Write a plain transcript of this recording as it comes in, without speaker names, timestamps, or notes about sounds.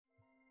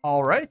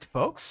All right,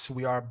 folks,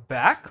 we are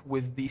back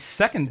with the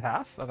second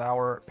half of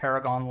our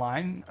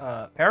Paragonline,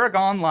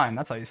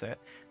 that's how you say it,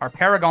 our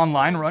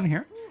Paragonline run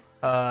here.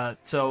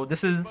 So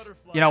this is,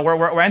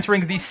 we're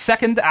entering the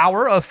second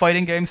hour of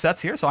fighting game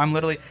sets here, so I'm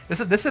literally,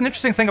 this is an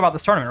interesting thing about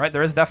this tournament, right?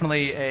 There is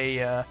definitely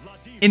a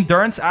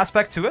endurance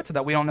aspect to it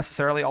that we don't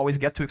necessarily always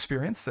get to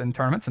experience in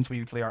tournaments, since we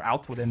usually are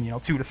out within,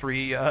 2 to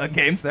 3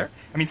 games there.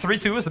 I mean,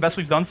 3-2 is the best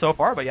we've done so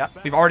far, but yeah,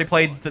 we've already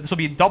played, this will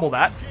be double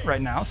that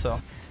right now, so...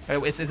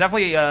 It's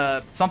definitely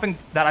something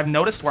that I've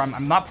noticed where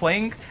I'm not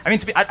playing. I mean,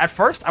 at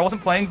first, I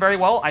wasn't playing very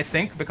well, I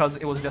think, because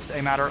it was just a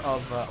matter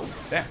of... oh,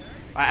 damn.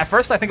 At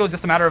first, I think it was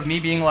just a matter of me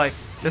being like,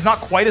 there's not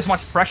quite as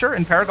much pressure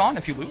in Paragon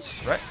if you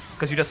lose, right?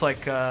 Because you just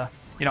like,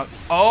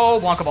 oh,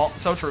 Blanca Ball,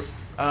 so true.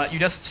 You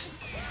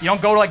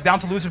don't go like down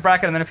to loser's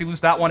bracket, and then if you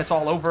lose that one, it's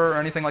all over or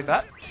anything like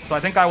that. So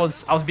I think I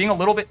was being a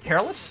little bit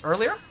careless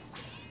earlier.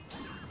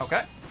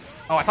 Okay.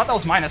 Oh, I thought that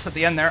was minus at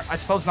the end there. I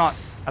suppose not.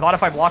 I thought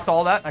if I blocked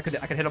all that, I could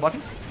hit a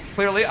button.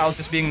 Clearly, I was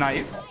just being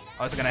naive.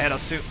 I was gonna hit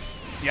us too.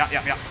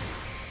 Yeah.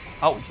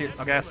 Oh, we cheated.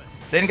 Okay, yes.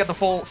 They didn't get the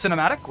full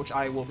cinematic, which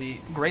I will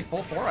be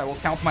grateful for. I will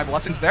count my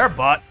blessings there,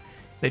 but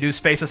they do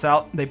space us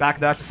out. They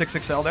backdash the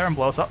 6XL there and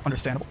blow us up.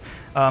 Understandable.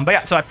 But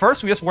yeah, so at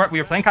first we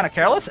were playing kind of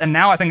careless, and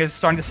now I think it's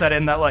starting to set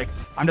in that like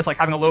I'm just like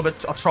having a little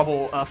bit of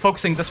trouble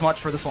focusing this much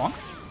for this long.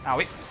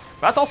 Owie.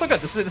 But that's also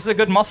good. This is a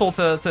good muscle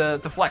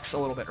to flex a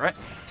little bit, right?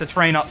 To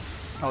train up.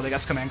 Oh, they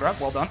guess command grab.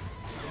 Well done.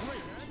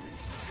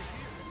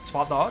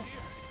 Spot dodge.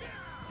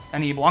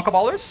 Any Blanca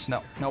Ballers?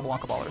 No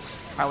Blanca Ballers.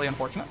 Highly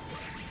unfortunate.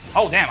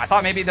 Oh, damn. I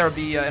thought maybe there would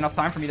be enough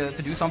time for me to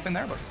do something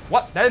there, but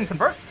what? That didn't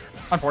convert?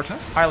 Unfortunate.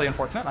 Highly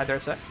unfortunate, I dare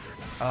say.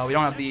 We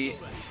don't have the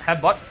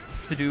headbutt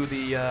to do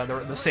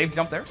the save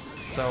jump there,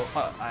 so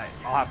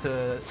I'll have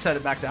to set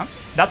it back down.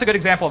 That's a good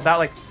example of that,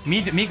 like,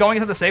 me going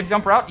into the save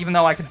jump route, even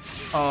though I could...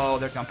 Oh,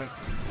 they're jumping.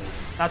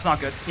 That's not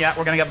good. Yeah,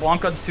 we're going to get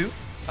Blancas too.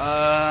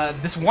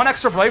 This one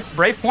extra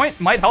brave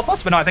point might help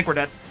us, but no, I think we're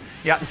dead.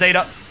 Yeah,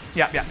 Zeta.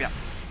 Yeah.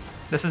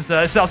 This is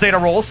how Zeta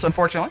rolls,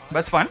 unfortunately, but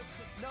it's fine.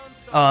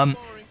 But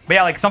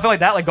yeah, like something like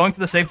that, like going to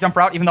the safe jump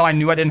route, even though I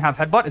knew I didn't have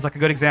headbutt, is like a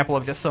good example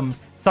of just some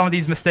of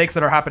these mistakes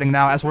that are happening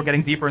now as we're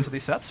getting deeper into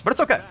these sets. But it's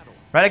okay,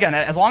 right? Again,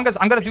 as long as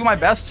I'm gonna do my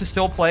best to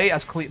still play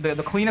as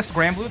the cleanest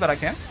Granblue that I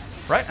can,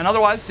 right? And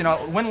otherwise,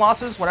 win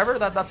losses, whatever,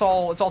 that's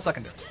all. It's all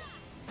secondary.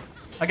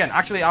 Again,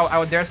 actually, I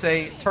would dare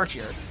say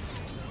tertiary.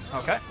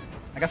 Okay,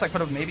 I guess I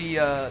could have maybe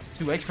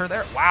 2H'd her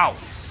there. Wow.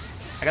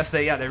 I guess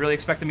they really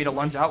expected me to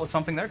lunge out with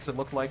something there because it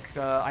looked like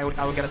I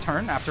would get a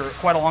turn after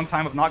quite a long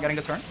time of not getting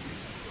a turn.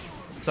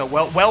 So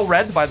well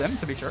read by them,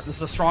 to be sure. This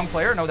is a strong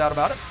player, no doubt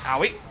about it.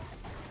 Owie.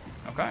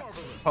 Okay.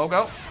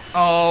 Pogo.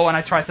 Oh, and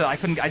I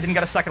didn't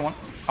get a second one.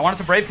 I wanted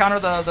to brave counter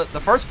the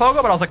first Pogo,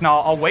 but I was like, no,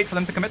 I'll wait for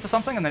them to commit to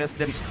something, and they just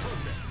didn't.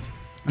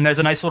 And there's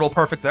a nice little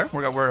perfect there.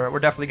 We're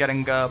definitely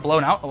getting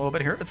blown out a little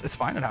bit here. It's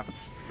fine, it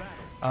happens.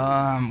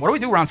 What do we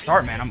do around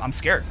start, man? I'm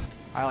scared.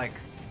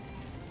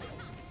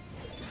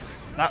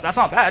 That's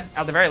not bad,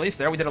 at the very least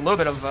there. We did a little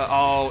bit of,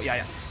 oh,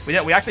 yeah.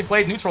 We actually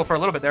played neutral for a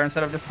little bit there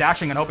instead of just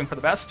dashing and hoping for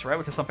the best, right?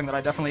 Which is something that I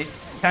definitely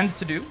tend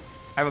to do.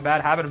 I have a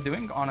bad habit of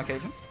doing on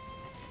occasion.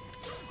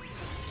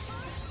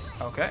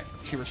 Okay,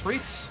 she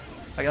retreats.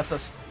 I guess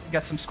let's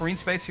get some screen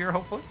space here,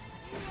 hopefully.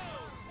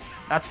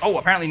 That's, oh,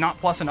 apparently not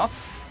plus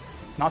enough.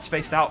 Not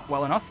spaced out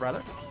well enough,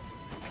 rather.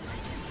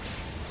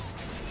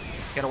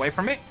 Get away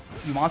from me,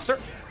 you monster.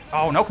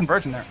 Oh, no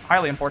conversion there.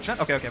 Highly unfortunate.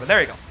 Okay, but there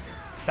you go.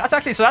 That's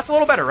actually, so that's a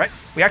little better, right?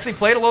 We actually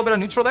played a little bit of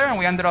neutral there, and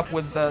we ended up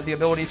with the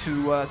ability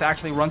to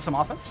actually run some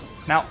offense.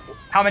 Now,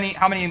 how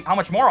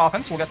much more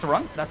offense we'll get to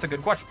run? That's a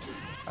good question.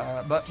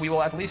 But we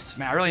will at least,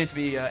 man, I really need to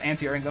be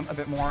anti-airing them a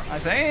bit more, I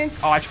think.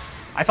 Oh,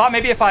 I thought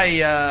maybe if I,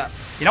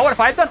 you know what, if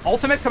I had done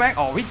ultimate command,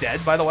 oh, we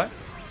dead, by the way.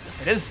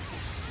 It is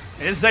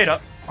Zeta.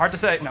 Hard to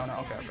say. No,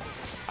 okay.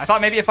 I thought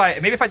maybe if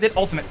I did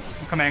ultimate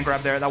command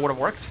grab there, that would have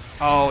worked.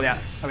 Oh yeah,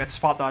 I got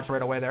spot dodge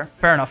right away there.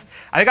 Fair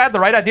enough. I think I had the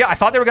right idea. I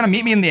thought they were gonna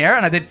meet me in the air,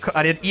 and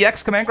I did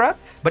EX command grab,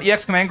 but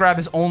EX command grab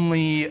is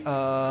only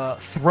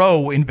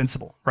throw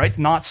invincible, right?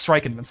 Not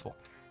strike invincible.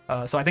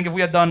 So I think if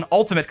we had done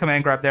ultimate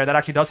command grab there, that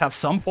actually does have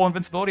some full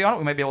invincibility on it.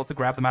 We might be able to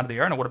grab them out of the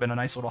air, and it would have been a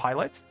nice little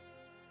highlight.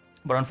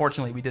 But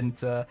unfortunately, we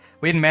didn't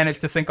manage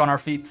to think on our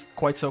feet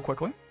quite so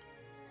quickly.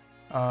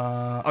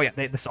 Oh yeah,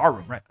 this is our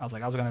room, right? I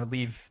was gonna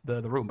leave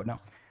the room, but no.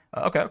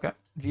 Okay.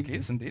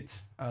 GG's, indeed.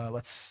 I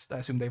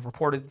assume they've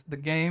reported the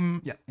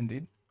game. Yeah,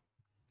 indeed.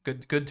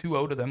 Good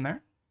 2-0 to them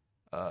there.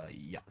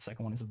 Yeah, the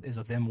second one is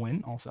a them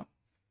win also.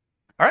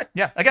 All right,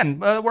 yeah, again,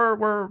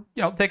 we're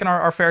taking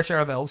our fair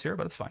share of L's here,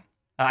 but it's fine.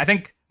 I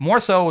think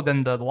more so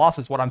than the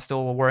losses, what I'm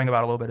still worrying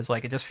about a little bit is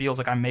like, it just feels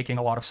like I'm making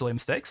a lot of silly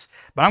mistakes.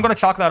 But I'm going to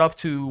chalk that up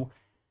to...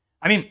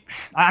 I mean,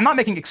 I'm not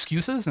making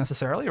excuses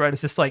necessarily, right?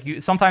 It's just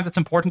like, sometimes it's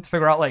important to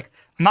figure out, like,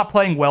 I'm not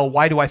playing well,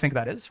 why do I think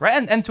that is,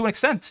 right? And to an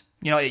extent,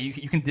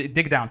 you can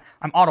dig down.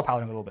 I'm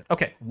autopiloting a little bit.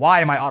 Okay, why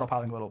am I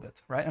autopiloting a little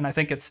bit, right? And I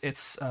think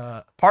it's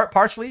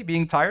partially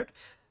being tired,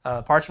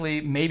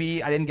 partially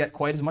maybe I didn't get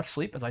quite as much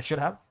sleep as I should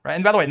have, right?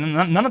 And by the way,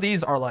 none of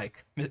these are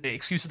like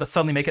excuses that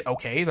suddenly make it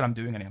okay that I'm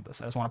doing any of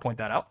this. I just want to point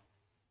that out.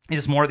 It's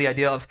just more the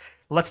idea of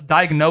let's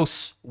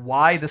diagnose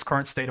why this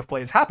current state of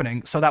play is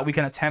happening so that we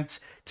can attempt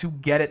to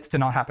get it to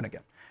not happen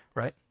again,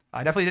 right?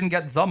 I definitely didn't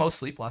get the most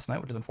sleep last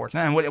night, which is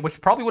unfortunate, and which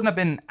probably wouldn't have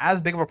been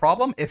as big of a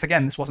problem if,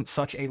 again, this wasn't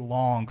such a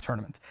long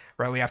tournament,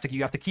 right?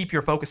 You have to keep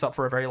your focus up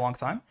for a very long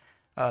time.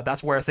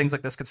 That's where things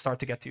like this could start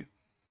to get to.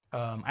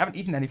 I haven't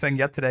eaten anything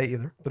yet today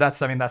either, but that's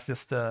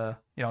just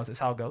it's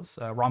how it goes.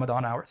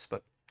 Ramadan hours,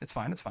 but it's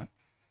fine. It's fine.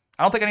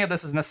 I don't think any of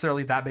this is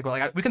necessarily that big.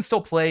 Like, we can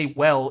still play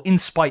well in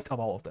spite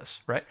of all of this,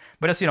 right?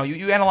 But it's,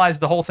 you analyze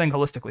the whole thing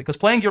holistically, because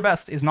playing your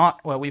best is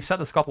not, well, we've said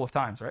this a couple of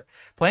times, right?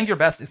 Playing your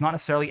best is not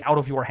necessarily out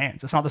of your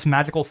hands. It's not this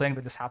magical thing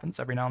that just happens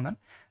every now and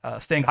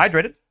then. Staying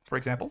hydrated, for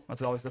example,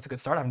 that's a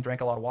good start. I haven't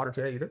drank a lot of water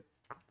today either.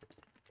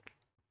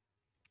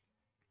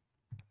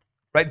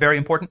 Right, very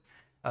important.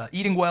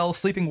 Eating well,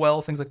 sleeping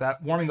well, things like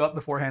that, warming up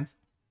beforehand.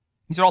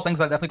 These are all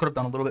things I definitely could have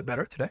done a little bit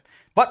better today.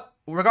 But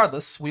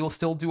regardless, we will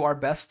still do our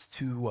best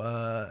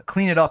to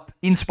clean it up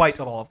in spite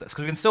of all of this.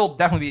 Because we can still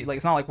definitely be, like,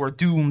 it's not like we're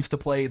doomed to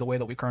play the way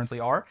that we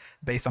currently are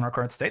based on our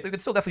current state. We can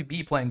still definitely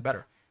be playing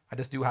better. I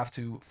just do have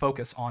to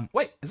focus on,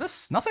 wait, is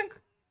this nothing?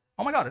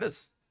 Oh my god, it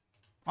is.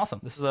 Awesome,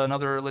 this is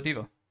another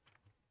Ladiva.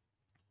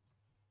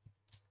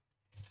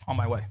 On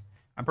my way.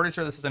 I'm pretty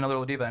sure this is another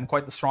Ladiva, and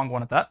quite the strong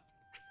one at that.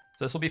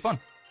 So this will be fun.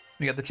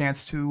 We get the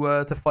chance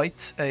to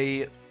fight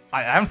a...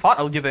 I haven't fought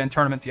a Ladiva in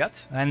tournament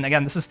yet, and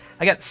again, this is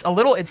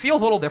it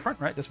feels a little different,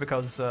 right? Just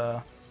because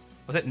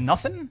was it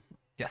nothing?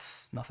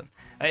 Yes, nothing.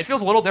 It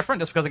feels a little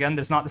different just because, again,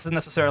 this isn't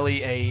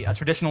necessarily a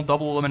traditional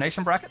double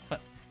elimination bracket, but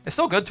it's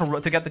still good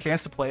to get the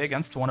chance to play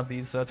against one of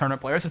these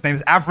tournament players. His name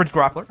is Average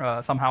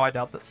Grappler. Somehow I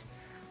doubt this,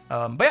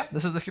 but yeah,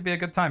 this should be a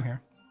good time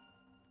here.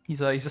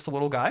 He's just a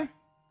little guy.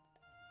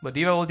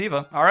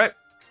 Ladiva. All right.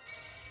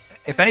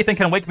 If anything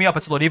can wake me up,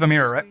 it's Ladiva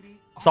Mirror, right?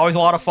 It's always a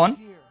lot of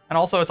fun. And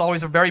also, it's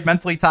always very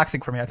mentally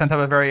taxing for me. I tend to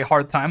have a very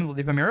hard time with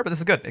Ladiva Mirror, but this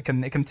is good. It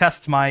can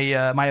test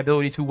my my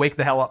ability to wake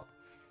the hell up.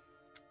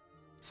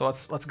 So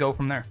let's go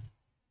from there.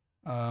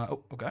 Oh,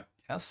 okay.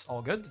 Yes,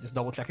 all good. Just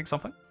double checking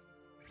something.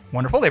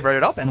 Wonderful. They've read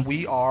it up, and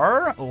we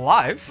are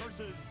live.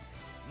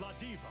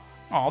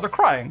 Oh, they're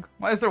crying.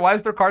 Why is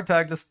their card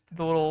tag just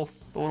the little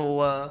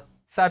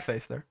sad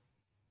face there?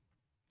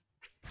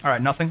 All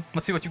right, nothing.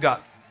 Let's see what you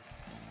got.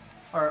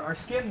 Our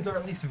skins are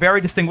at least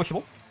very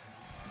distinguishable.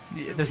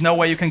 There's no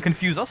way you can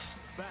confuse us.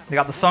 They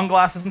got the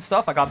sunglasses and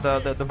stuff. I got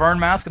the Vern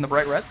mask and the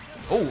bright red.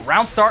 Oh,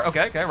 round start.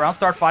 Okay. Round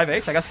start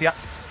 5H. I guess, yeah.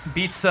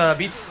 Beats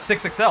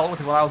 6XL, which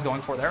is what I was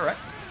going for there, right?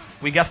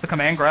 We guessed the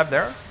command grab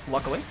there,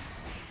 luckily.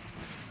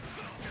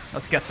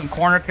 Let's get some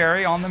corner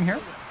carry on them here.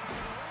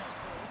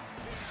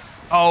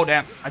 Oh,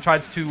 damn. I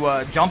tried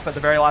to jump at the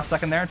very last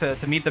second there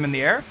to meet them in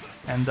the air,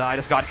 and I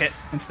just got hit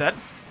instead.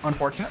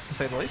 Unfortunate, to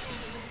say the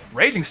least.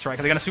 Raging Strike.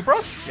 Are they going to super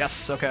us?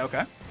 Yes.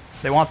 Okay.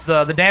 They want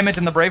the damage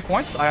and the brave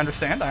points. I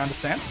understand.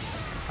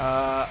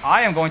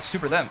 I am going to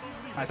super them,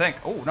 I think.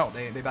 Oh, no,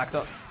 they backed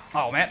up.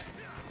 Oh, man.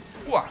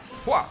 Wah.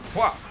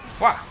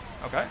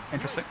 Okay,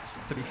 interesting,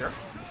 to be sure.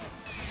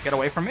 Get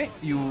away from me,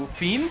 you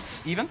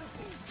fiends, even.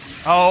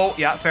 Oh,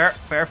 yeah, fair.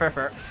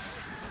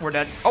 We're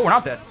dead. Oh, we're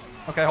not dead.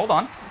 Okay, hold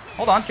on,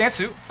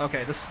 Chansu.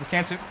 Okay, the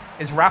Chansu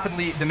is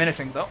rapidly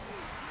diminishing, though.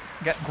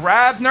 Get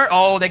grabbed, nerd.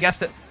 Oh, they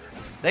guessed it.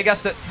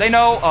 They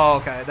know. Oh,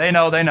 okay, they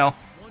know.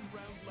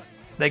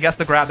 They guessed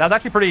the grab. That's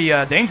actually pretty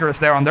dangerous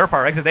there on their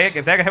part. If they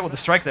got hit with the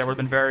strike there, it would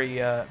have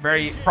been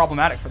very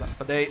problematic for them.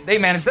 But they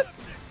managed it.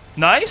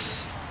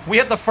 Nice. We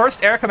hit the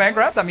first air command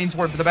grab. That means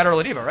we're the better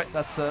Ladiva, right?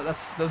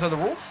 Those are the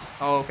rules.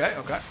 Oh, okay.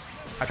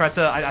 I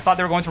thought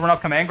they were going to run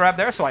up command grab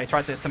there, so I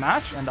tried to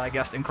mash, and I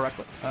guessed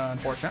incorrectly.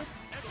 Unfortunate.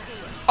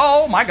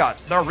 Oh my god.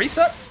 The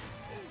reset.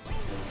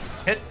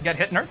 Get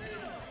hit, nerd.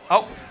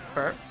 Oh,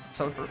 fair.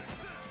 So true.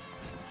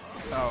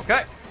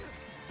 Okay.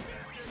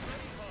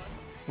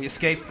 We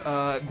escape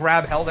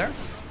grab hell there,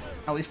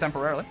 at least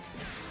temporarily.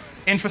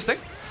 Interesting.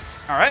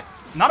 All right.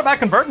 Not a bad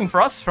conversion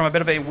for us from a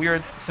bit of a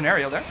weird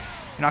scenario there.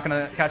 You're not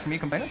going to catch me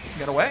complaining.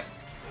 Get away.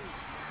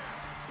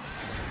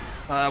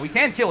 We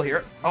can kill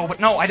here. Oh, but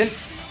no, I didn't.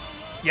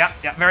 Yeah,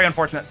 very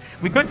unfortunate.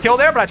 We could kill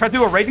there, but I tried to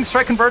do a Raging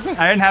Strike conversion.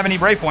 I didn't have any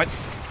brave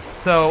points.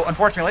 So,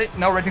 unfortunately,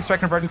 no Raging Strike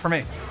conversion for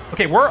me.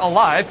 Okay, we're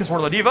alive because we're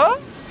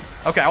Ladiva.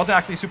 Okay, I wasn't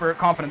actually super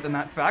confident in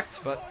that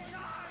fact, but...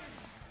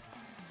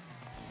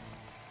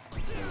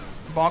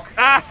 Bonk.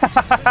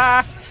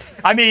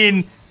 I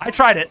mean, I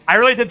tried it. I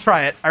really did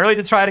try it.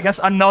 Against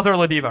another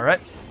Ladiva,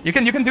 right? You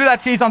can do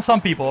that cheese on some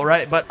people,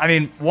 right? But I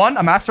mean, one,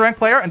 a Master Rank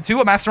player, and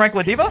two, a Master Rank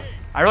Ladiva.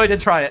 I really did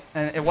try it,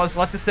 and it was,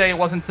 let's just say, it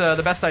wasn't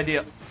the best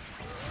idea.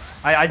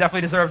 I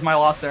definitely deserved my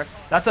loss there.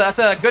 That's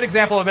a good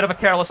example of a bit of a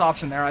careless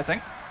option there, I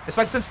think.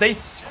 Especially since they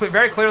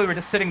very clearly were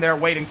just sitting there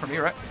waiting for me,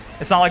 right?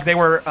 It's not like they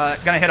were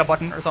gonna hit a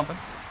button or something.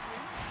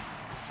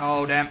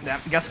 Oh, damn.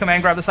 Guess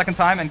command grab the second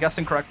time and guessed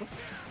incorrectly.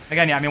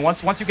 Again, yeah, I mean,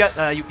 once you get,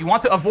 you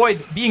want to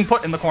avoid being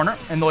put in the corner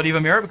in the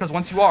Ladiva mirror, because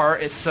once you are,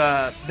 it's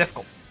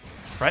difficult,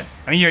 right?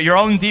 I mean, your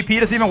own DP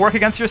doesn't even work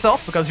against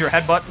yourself because your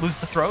headbutt loses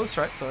to throws,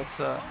 right? So it's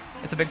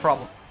a big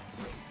problem.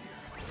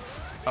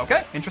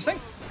 Okay, interesting.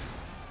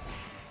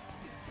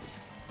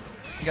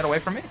 Get away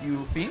from me,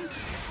 you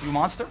fiends, you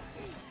monster.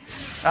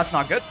 That's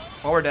not good.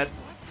 Well, we're dead.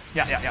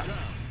 Yeah, yeah, yeah.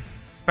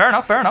 Fair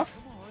enough, fair enough.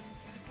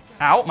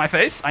 Ow, my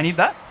face. I need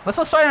that. Let's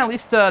try and at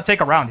least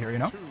take a round here, you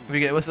know?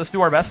 Let's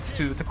do our best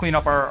to clean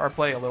up our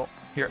play a little.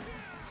 Here.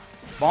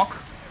 Bonk.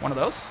 One of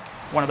those.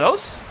 One of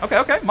those. Okay,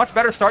 okay. Much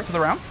better start to the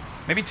round.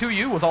 Maybe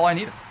 2U was all I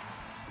needed.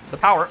 The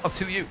power of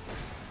 2U.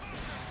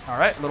 All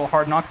right, little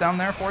hard knockdown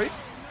there for you.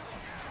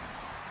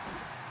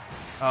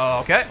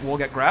 Okay, we'll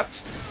get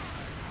grabbed.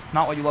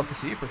 Not what you love to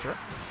see, for sure.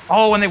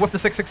 Oh, when they whiff the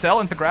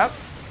 6XL into grab.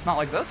 Not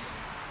like this.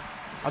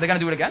 Are they going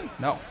to do it again?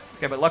 No.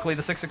 Okay, but luckily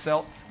the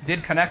 6XL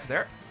did connect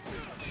there.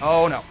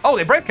 Oh, no. Oh,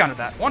 they brave countered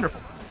that.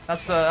 Wonderful.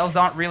 That was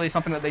not really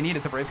something that they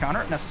needed to brave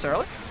counter,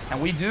 necessarily.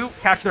 And we do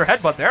catch their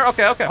headbutt there.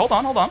 Okay, okay, hold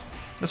on, hold on.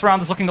 This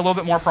round is looking a little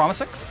bit more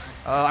promising.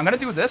 I'm going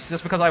to do this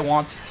just because I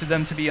want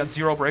them to be at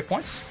 0 brave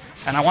points.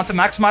 And I want to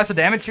maximize the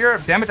damage here.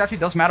 Damage actually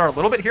does matter a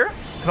little bit here,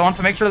 because I want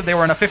to make sure that they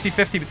were in a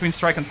 50-50 between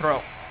strike and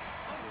throw.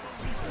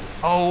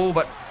 Oh,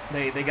 but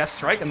they guessed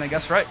strike and they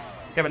guessed right.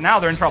 Okay, but now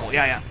they're in trouble.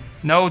 Yeah, yeah.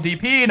 No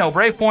DP, no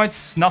brave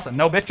points, nothing.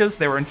 No bitches.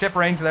 They were in chip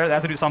range there. They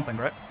had to do something,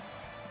 right?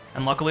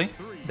 And luckily,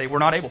 they were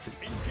not able to.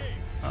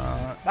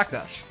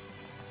 Backdash.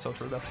 So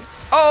true, Bestie.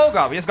 Oh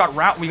god, we just got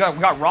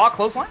raw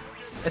clothesline.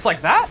 It's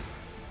like that?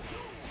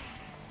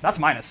 That's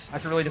minus. I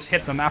should really just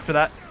hit them after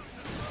that.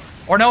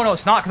 Or no,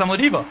 it's not, because I'm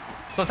Ladiva.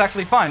 So it's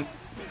actually fine.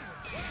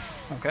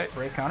 Okay,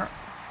 brave counter.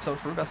 So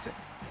true, Bestie.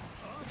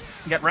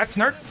 Get Rex,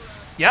 nerd.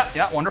 Yeah,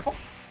 yeah, wonderful.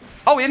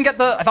 Oh, we didn't get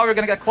the... I thought we were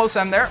going to get close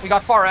M there. We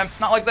got far M.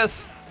 Not like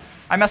this.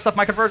 I messed up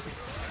my conversion.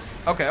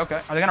 Okay,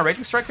 okay. Are they going to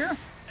Raging Strike here?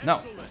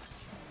 No.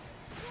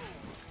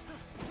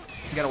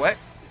 Get away.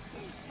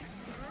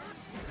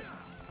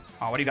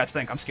 Oh, what do you guys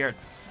think? I'm scared.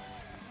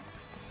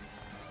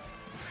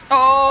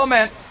 Oh,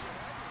 man.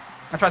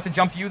 I tried to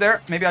jump you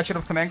there. Maybe I should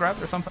have command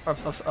grabbed or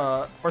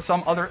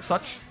some other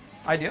such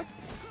idea.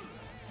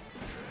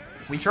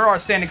 We sure are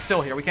standing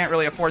still here. We can't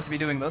really afford to be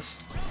doing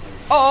this.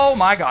 Oh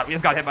my god, we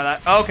just got hit by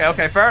that. Okay,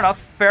 okay, fair enough.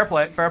 Fair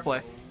play, fair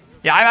play.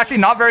 Yeah, I'm actually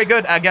not very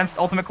good against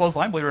ultimate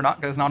clothesline, believe it or not,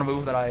 because it's not a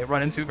move that I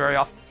run into very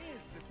often.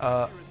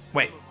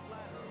 Wait.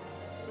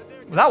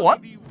 Was that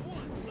one?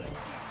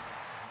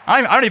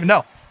 I don't even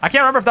know. I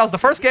can't remember if that was the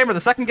first game or the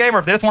second game, or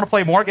if they just want to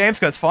play more games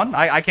because it's fun.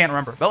 I can't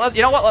remember. But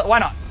you know what? Why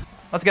not?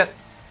 Let's get...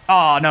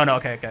 Oh, no,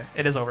 okay, okay.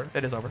 It is over.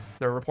 It is over.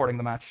 They're reporting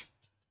the match.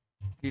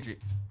 GG.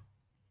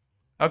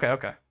 Okay,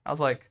 okay. I was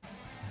like...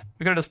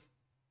 We could have just...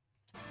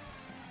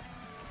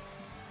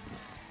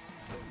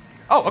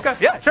 Oh, okay.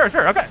 Yeah, sure,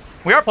 okay.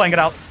 We are playing it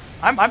out.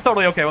 I'm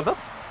totally okay with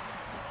this.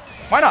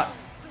 Why not?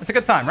 It's a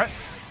good time, right?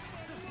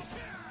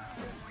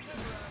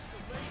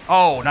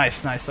 Oh,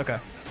 nice, okay.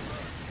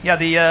 Yeah,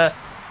 the...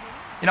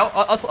 You know,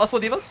 us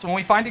Ladivas, when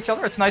we find each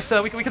other, it's nice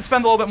to... We can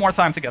spend a little bit more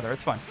time together.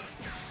 It's fine.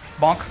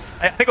 Bonk.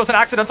 I think it was an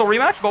accidental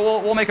rematch, but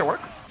we'll make it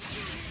work.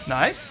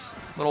 Nice.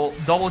 Little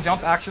double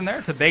jump action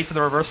there to bait to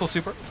the reversal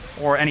super.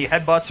 Or any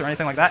headbutts or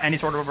anything like that. Any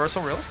sort of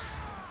reversal, really.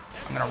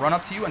 I'm going to run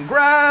up to you and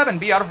grab and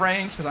be out of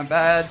range because I'm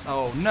bad.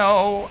 Oh,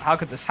 no. How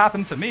could this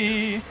happen to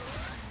me?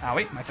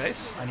 Owie, my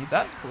face. I need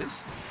that,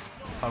 please.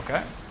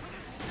 Okay.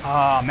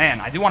 Oh,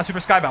 man. I do want to super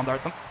skybound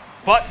dart them.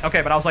 But,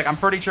 okay, but I was like, I'm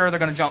pretty sure they're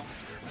going to jump.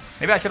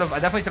 Maybe I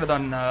definitely should have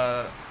done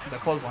the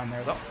clothesline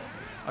there, though.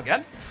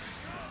 Again?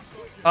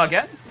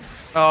 Again?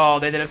 Oh,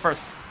 they did it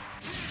first.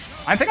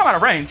 I think I'm out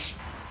of range.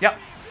 Yep.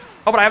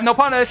 Oh, but I have no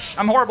punish.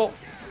 I'm horrible.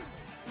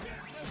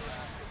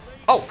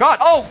 Oh, God.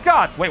 Oh,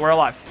 God. Wait, we're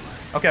alive.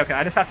 Okay, okay.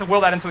 I just had to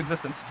will that into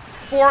existence.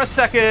 4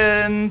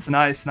 seconds.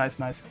 Nice. I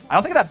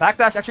don't think that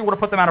backdash actually would have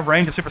put them out of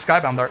range of Super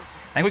Skybound Dart.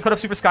 I think we could have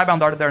Super Skybound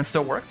Darted there and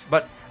still worked.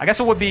 But I guess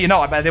it would be...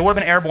 No, they would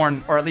have been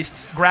airborne, or at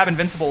least grab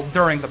invincible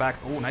during the back...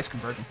 Ooh, nice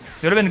conversion.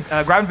 They would have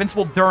been grab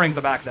invincible during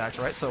the backdash,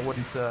 right? So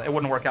it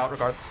wouldn't work out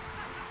regardless.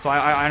 So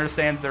I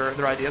understand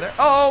their idea there.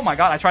 Oh my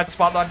god, I tried to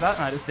spot dodge that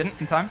and I just didn't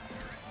in time.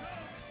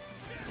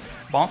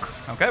 Bonk.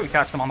 Okay, we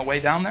catch them on the way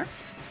down there.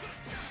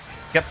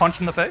 Get punched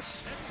in the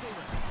face.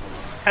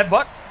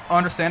 Headbutt.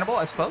 Understandable,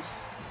 I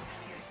suppose.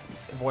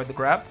 Avoid the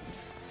grab.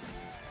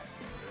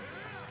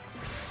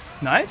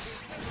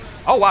 Nice.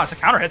 Oh wow, it's a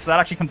counter hit, so that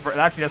actually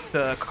just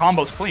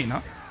combos clean,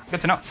 huh? Good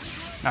to know.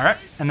 All right,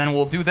 and then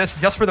we'll do this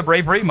just for the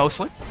bravery,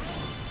 mostly.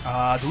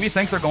 Do we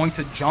think they're going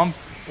to jump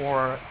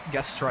or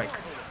guess strike?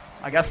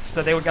 I guess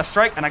that they would guess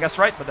strike, and I guessed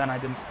right, but then I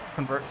didn't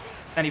convert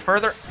any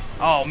further.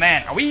 Oh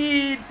man, are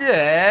we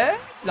dead?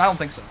 I don't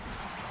think so.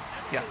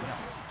 Yeah, no.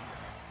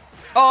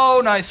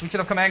 Oh, nice. We should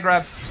have command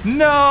grabbed.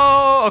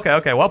 No.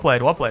 Okay. Well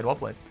played.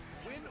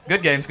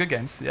 Good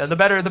games. Yeah, the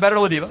better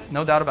Ladiva,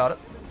 no doubt about it.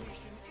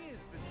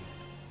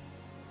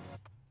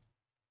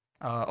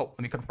 Oh, let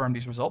me confirm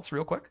these results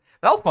real quick.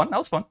 That was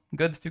fun.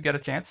 Good to get a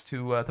chance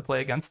to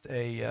play against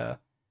a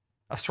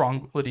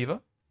strong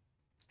Ladiva,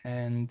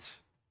 and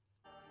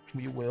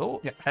we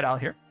will head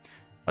out here.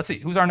 Let's see,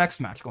 who's our next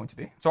match going to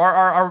be? So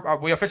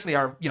we officially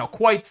are,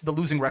 quite the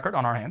losing record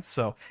on our hands.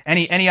 So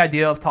any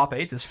idea of top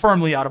 8 is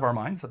firmly out of our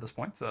minds at this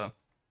point.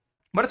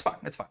 But it's fine.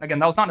 Again,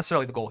 that was not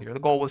necessarily the goal here. The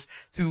goal was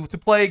to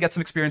play, get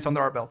some experience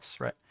under our belts,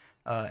 right?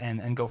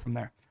 And go from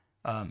there.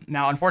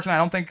 Now, unfortunately, I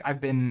don't think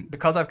I've been,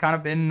 because I've kind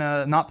of been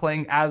not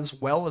playing as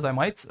well as I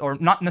might, or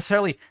not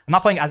necessarily, I'm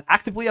not playing as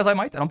actively as I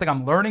might. I don't think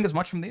I'm learning as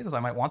much from these as I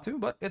might want to,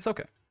 but it's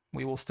okay.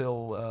 We will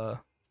still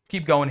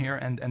keep going here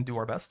and do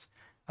our best.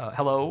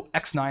 Hello,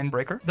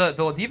 xninebreaker. The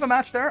Ladiva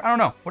match there, I don't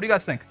know. What do you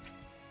guys think?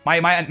 My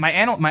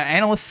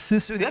analyst...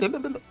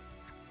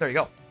 There you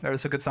go.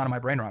 There's a good sound of my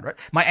brain around, right?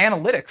 My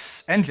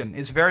analytics engine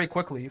is very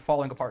quickly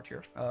falling apart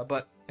here.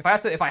 But if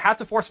I had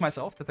to force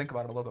myself to think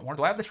about it a little bit more,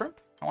 do I have the shrimp?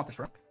 I want the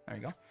shrimp. There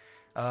you go.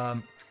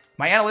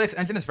 My analytics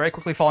engine is very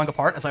quickly falling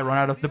apart as I run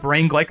out of the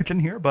brain glycogen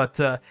here. But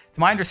to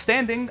my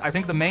understanding, I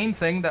think the main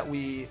thing that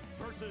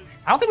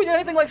I don't think we did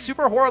anything like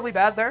super horribly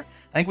bad there.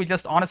 I think we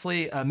just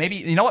honestly, maybe,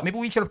 you know what? Maybe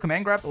we should have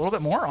command grabbed a little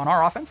bit more on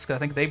our offense, because I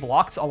think they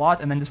blocked a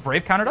lot and then just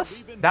brave countered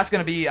us. That's going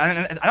to be,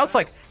 I know it's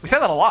like, we say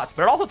that a lot,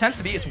 but it also tends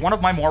to be, it's one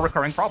of my more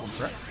recurring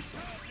problems, right?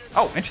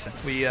 Oh, interesting.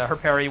 Her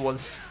parry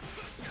was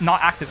not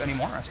active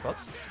anymore, I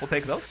suppose. We'll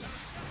take those.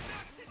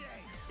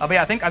 But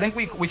yeah, I think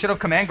we should have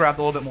command grabbed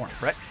a little bit more,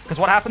 right? Because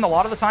what happened a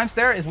lot of the times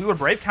there is we would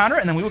brave counter,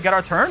 and then we would get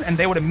our turn, and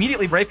they would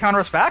immediately brave counter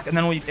us back, and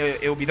then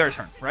it would be their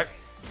turn, right?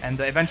 And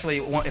eventually,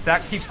 if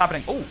that keeps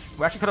happening... Oh,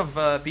 we actually could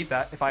have beat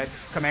that if I had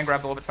command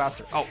grabbed a little bit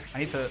faster. Oh, I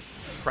need to...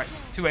 Right,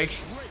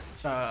 2H.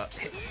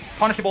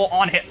 Punishable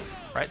on hit,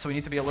 right? So we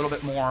need to be a little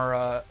bit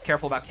more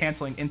careful about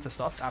canceling into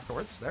stuff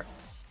afterwards. There.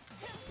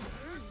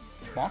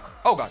 Bonk.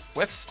 Oh, God.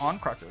 Whiffs on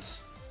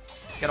crutches.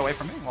 Get away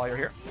from me while you're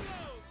here.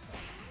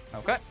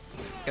 Okay.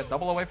 Get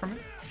double away from me.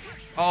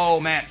 Oh,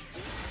 man.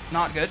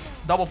 Not good.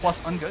 Double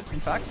plus ungood,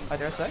 in fact, I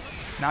dare say.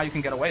 Now you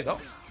can get away, though.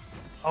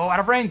 Oh, out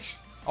of range.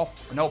 Oh,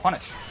 no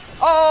punish.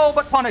 Oh,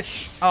 but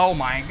punish. Oh,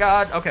 my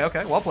God. Okay,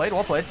 okay. Well played,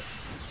 well played.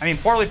 I mean,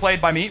 poorly played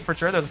by me, for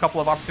sure. There's a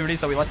couple of opportunities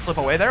that we let slip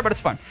away there, but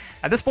it's fine.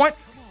 At this point,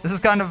 this is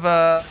kind of,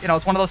 you know,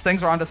 it's one of those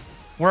things where I'm just...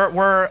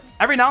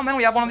 Every now and then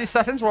we have one of these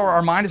sessions where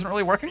our mind isn't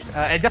really working.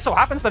 It just so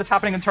happens that it's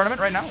happening in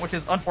tournament right now, which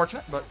is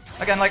unfortunate. But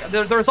again, like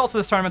the results of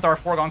this tournament are a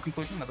foregone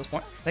conclusion at this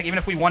point. Like even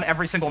if we won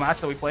every single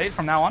match that we played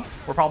from now on,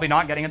 we're probably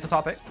not getting into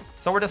top 8.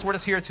 So we're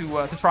just here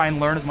to try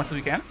and learn as much as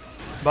we can.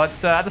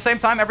 But at the same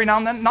time, every now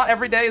and then, not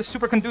every day is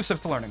super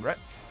conducive to learning, right?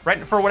 Right.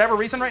 For whatever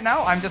reason, right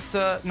now, I'm just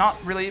not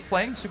really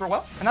playing super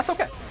well, and that's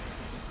okay.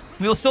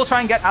 We will still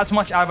try and get as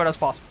much out of it as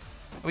possible.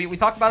 We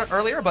talked about it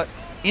earlier, but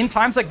in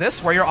times like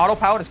this, where your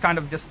autopilot is kind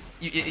of just...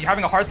 You're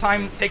having a hard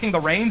time taking the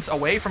reins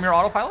away from your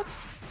autopilot,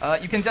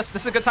 you can just...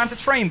 This is a good time to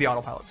train the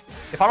autopilot.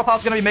 If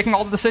autopilot's going to be making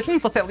all the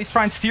decisions, let's at least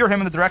try and steer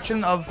him in the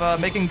direction of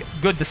making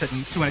good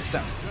decisions to an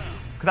extent.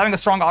 Because having a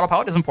strong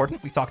autopilot is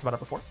important. We've talked about it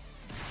before.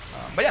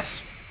 But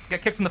yes,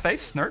 get kicked in the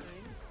face, nerd.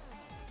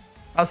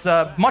 That's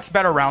a much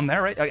better round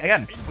there, right?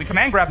 Again, we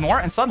command grab more,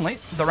 and suddenly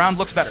the round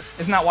looks better.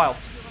 Isn't that wild?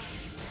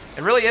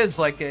 It really is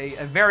like a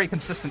very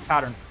consistent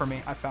pattern for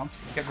me, I've found.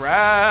 Get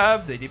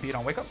grabbed, they DP'd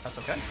on wake up, that's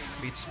okay.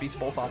 Beats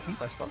both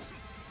options, I suppose.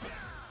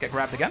 Get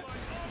grabbed again.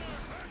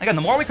 Again,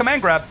 the more we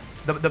command grab,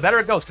 the better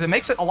it goes, because it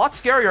makes it a lot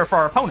scarier for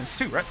our opponents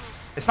too, right?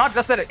 It's not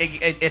just that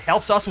it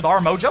helps us with our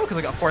mojo, because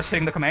like, of course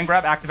hitting the command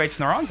grab activates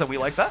neurons, and we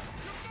like that.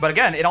 But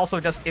again, it also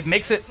just, it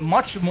makes it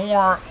much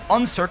more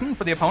uncertain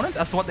for the opponent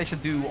as to what they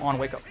should do on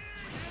wake up.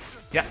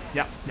 Yeah.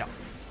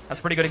 That's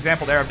a pretty good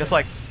example there of just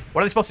like,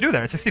 what are they supposed to do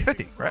there? It's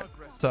 50-50, right?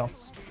 So...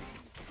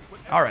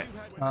 All right,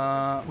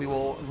 we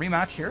will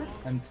rematch here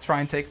and try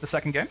and take the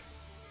second game.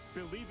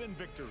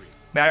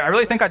 I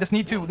really think I just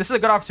need to... This is a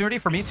good opportunity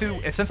for me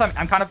to... Since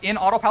I'm kind of in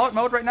autopilot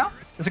mode right now,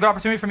 this is a good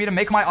opportunity for me to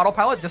make my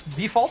autopilot just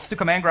default to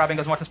command grabbing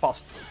as much as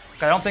possible.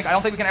 I don't think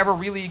we can ever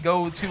really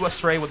go too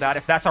astray with that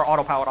if that's our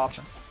autopilot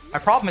option. My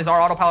problem is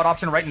our autopilot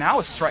option right now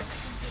is strike,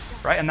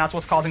 right? And that's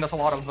what's causing us a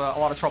lot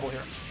of trouble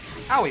here.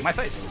 Owie, my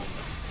face.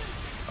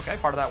 Okay,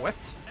 part of that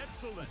whiffed.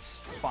 It's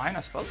fine, I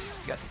suppose.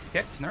 Get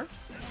kicked, nerd.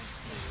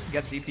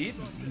 Get DP'd,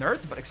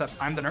 nerd, but except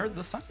I'm the nerd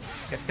this time.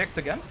 Get kicked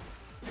again.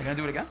 They're gonna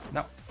do it again?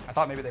 No. I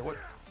thought maybe they would.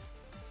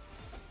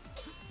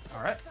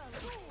 Alright.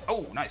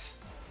 Oh, nice.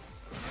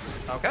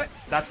 Okay.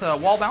 That's a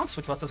wall bounce,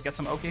 which lets us get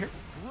some Oki here.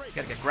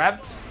 Gotta get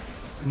grabbed.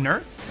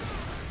 Nerd.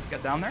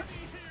 Get down there.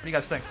 What do you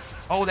guys think?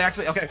 Oh, they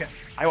actually... Okay.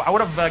 I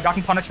would have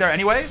gotten punished there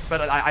anyway,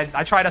 but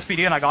I tried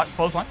SPD and I got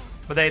clothesline.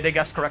 But they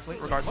guessed correctly,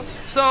 regardless.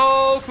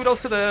 So,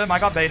 kudos to them. I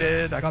got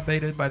baited. I got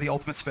baited by the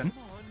ultimate spin.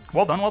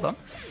 Well done, well done.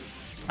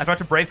 I tried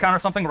to brave counter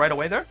something right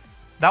away there.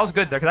 That was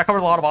good there, because that covered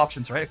a lot of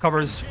options, right? It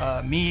covers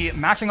me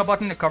mashing a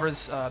button. It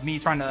covers me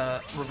trying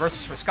to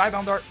reverse for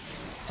Skybound Dart.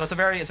 So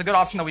it's a good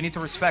option that we need to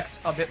respect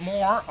a bit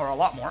more, or a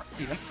lot more,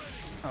 even.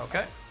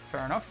 Okay,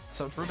 fair enough.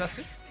 So true,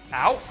 bestie.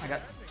 Ow! I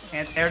got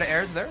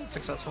air-to-air there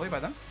successfully by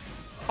them.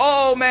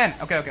 Oh, man!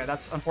 Okay,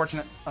 that's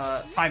unfortunate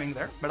timing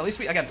there. But at least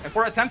if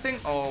we're attempting...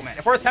 Oh, man.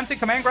 If we're attempting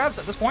command grabs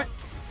at this point,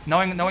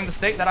 knowing the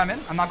state that I'm in,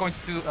 I'm not going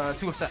to do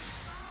too upset.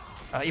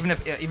 Even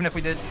if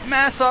we did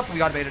mess up, we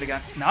got baited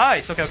again.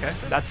 Nice. Okay.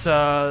 That's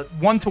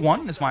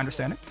 1-1 is my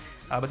understanding.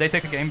 But they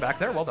take a game back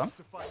there. Well done.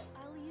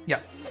 Yeah.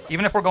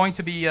 Even if we're going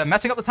to be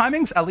messing up the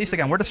timings, at least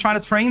again, we're just trying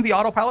to train the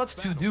autopilots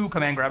to do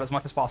command grab as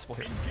much as possible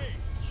here.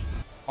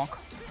 Bonk.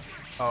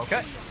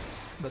 Okay.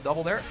 The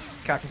double there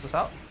catches us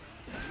out.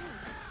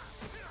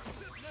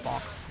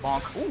 Bonk,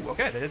 bonk. Ooh,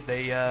 okay,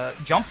 they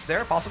jumped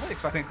there, possibly,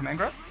 expecting a command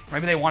grab.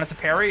 Maybe they wanted to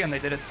parry and they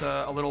did it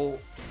a little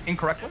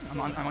incorrectly.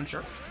 I'm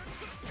unsure.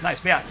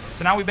 Nice, but yeah,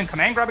 so now we've been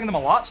command grabbing them a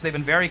lot, so they've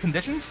been very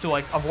conditioned to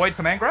like avoid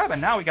command grab, and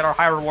now we get our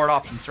high reward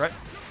options, right?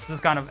 This is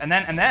kind of, and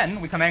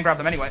then we command grab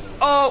them anyway.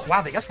 Oh,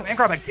 wow, they guess command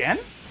grab again?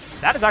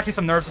 That is actually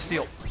some nerves of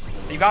steel.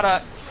 You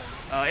gotta,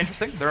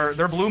 interesting,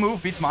 their blue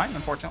move beats mine,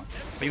 unfortunately.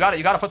 But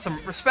you gotta put some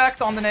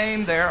respect on the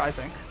name there, I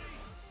think.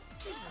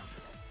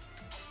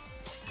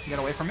 Get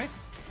away from me.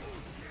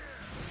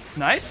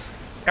 Nice.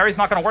 Parry's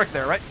not gonna work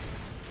there, right?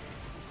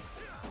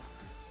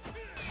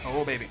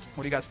 Oh, baby.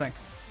 What do you guys think?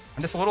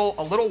 I'm just a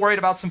little worried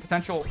about some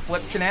potential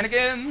flip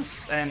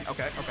shenanigans. And,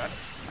 okay.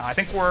 I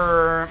think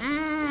we're...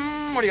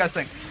 what do you guys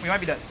think? We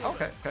might be dead.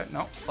 Okay.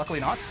 No, luckily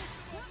not.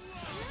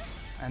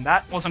 And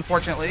that was,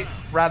 unfortunately,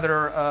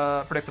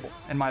 rather predictable,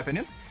 in my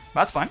opinion.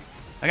 But that's fine.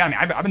 Again,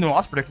 I mean, I've been doing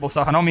lots of predictable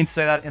stuff. I don't mean to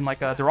say that in,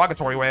 like, a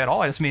derogatory way at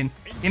all. I just mean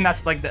in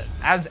that, like,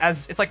 as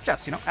it's like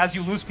chess, you know? As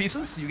you lose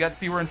pieces, you get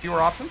fewer and fewer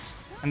options.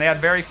 And they had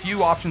very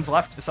few options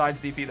left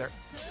besides DP there.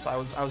 So I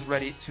was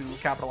ready to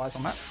capitalize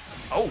on that.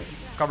 Oh,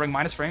 covering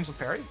minus frames with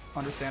parry.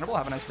 Understandable.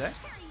 Have a nice day.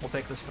 We'll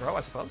take this throw,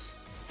 I suppose.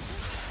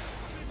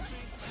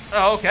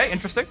 Oh, okay.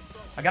 Interesting.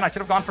 Again, I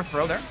should have gone for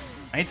throw there.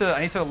 I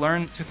need to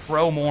learn to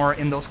throw more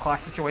in those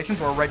clash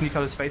situations where we're right in each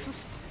other's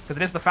faces. Because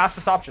it is the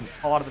fastest option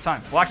a lot of the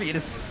time. Well, actually, it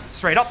is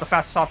straight up the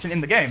fastest option in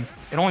the game.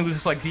 It only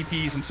loses to, like,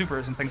 DPs and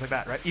supers and things like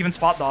that, right? Even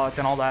spot dodge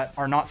and all that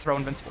are not throw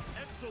invincible.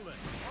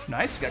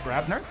 Nice. Get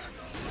grabbed, nerds.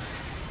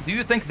 Do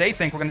you think they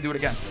think we're going to do it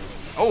again?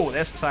 Oh, they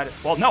just decided.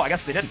 Well, no, I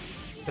guess they didn't.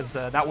 Because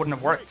that wouldn't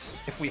have worked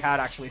if we had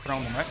actually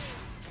thrown them, right?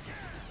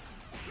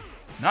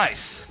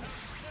 Nice.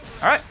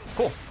 All right,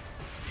 cool.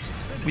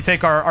 We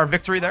take our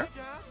victory there.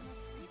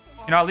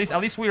 You know, at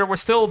least we're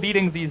still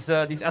beating these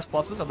S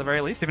pluses at the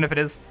very least, even if it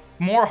is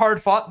more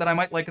hard fought than I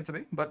might like it to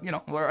be. But you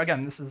know,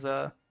 again, this is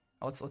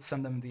let's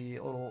send them the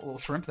little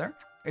shrimp there.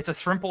 It's as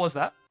simple as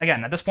that.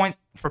 Again, at this point,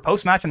 for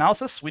post-match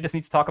analysis, we just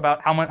need to talk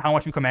about how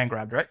much we command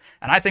grabbed, right?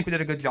 And I think we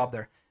did a good job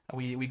there.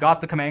 We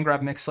got the command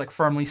grab mix like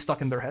firmly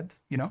stuck in their head,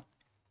 you know.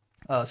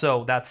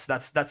 So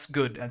that's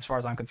good as far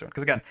as I'm concerned.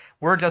 Because again,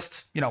 we're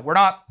just, you know, we're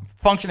not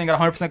functioning at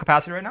 100%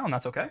 capacity right now, and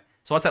that's okay.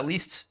 So let's at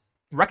least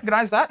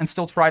recognize that and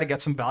still try to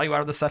get some value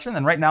out of the session.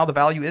 And right now, the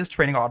value is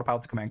training our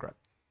autopilot to command grab.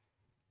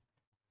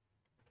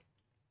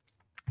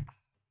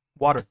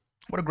 Water.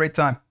 What a great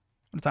time.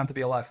 What a time to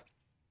be alive.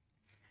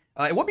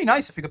 It would be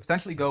nice if we could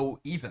potentially go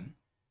even,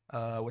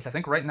 which I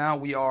think right now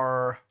we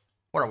are...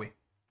 What are we?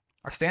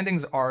 Our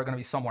standings are going to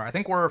be somewhere. I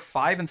think we're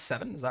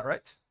 5-7. Is that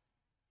right?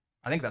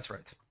 I think that's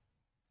right.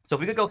 So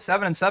if we could go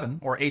 7-7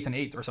 or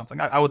 8-8 or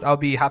something, I would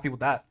be happy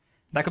with that.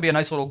 That could be a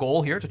nice little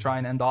goal here to try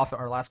and end off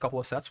our last couple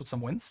of sets with some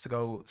wins to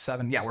go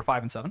 7. Yeah, we're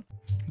 5-7.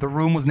 The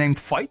room was named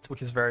Fight,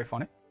 which is very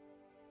funny.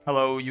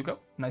 Hello, Yugo.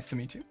 Nice to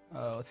meet you.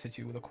 Let's hit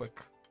you with a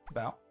quick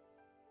bow.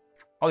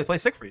 Oh, they play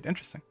Siegfried.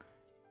 Interesting.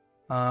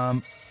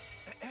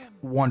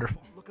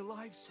 Wonderful.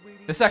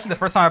 This is actually the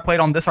first time I played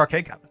on this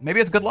arcade cabinet. Maybe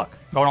it's good luck.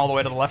 Going all the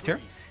way to the left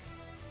here.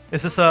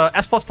 Is this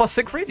S++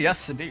 Siegfried?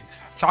 Yes, indeed.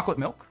 Chocolate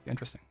milk.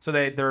 Interesting. So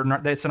it's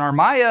an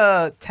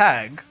Narmaya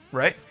tag,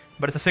 right?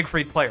 But it's a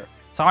Siegfried player.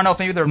 So I don't know if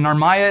maybe their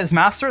Narmaya is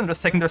master and they're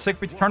just taking their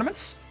Siegfried to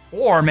tournaments,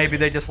 or maybe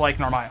they just like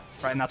Narmaya,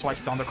 right? And that's why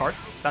she's on their card.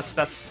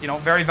 That's you know,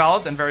 very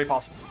valid and very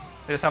possible.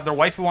 They just have their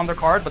waifu on their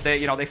card, but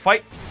they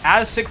fight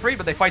as Siegfried,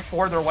 but they fight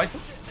for their waifu.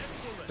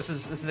 This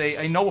is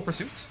a noble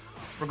pursuit,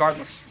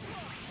 regardless.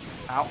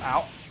 Ow,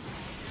 ow.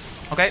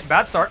 Okay,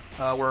 bad start.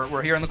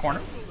 We're here in the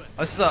corner.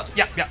 This is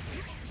yeah.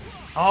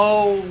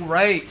 Oh,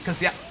 right,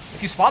 because yeah,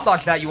 if you spot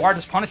dodge that, you are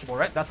just punishable,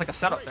 right? That's like a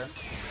setup there.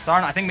 So I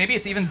don't know, I think maybe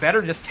it's even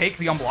better to just take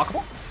the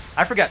unblockable.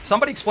 I forget.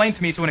 Somebody explained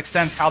to me to an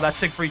extent how that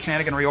Siegfried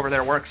shenaniganry over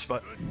there works,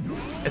 but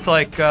it's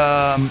like,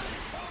 oh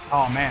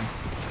man,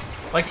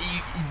 like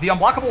the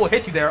unblockable will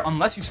hit you there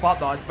unless you spot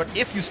dodge. But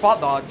if you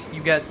spot dodge,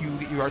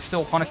 you are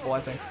still punishable,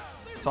 I think.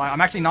 So I'm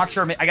actually not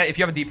sure. I guess if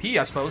you have a DP,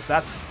 I suppose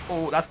that's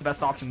the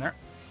best option there.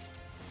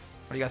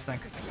 What do you guys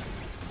think?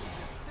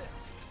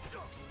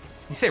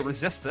 You say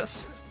resist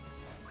this?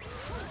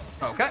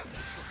 Okay.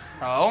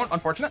 Oh,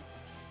 unfortunate.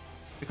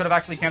 We could have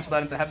actually canceled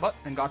that into headbutt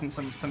and gotten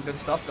some good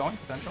stuff going,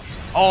 potential.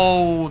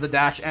 Oh, the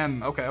dash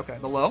M. Okay.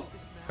 The low.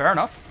 Fair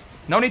enough.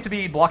 No need to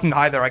be blocking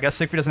high there. I guess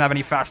Siegfried doesn't have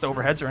any fast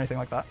overheads or anything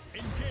like that.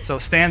 So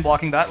Stan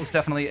blocking that was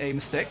definitely a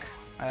mistake,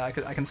 I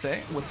can say,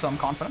 with some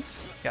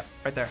confidence. Yeah,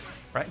 right there.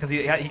 Right? Because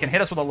he can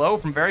hit us with a low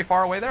from very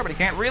far away there, but he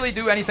can't really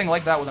do anything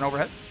like that with an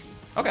overhead.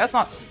 Okay, that's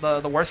not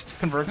the worst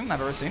conversion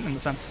I've ever seen in the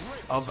sense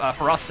of,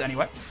 for us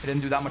anyway. It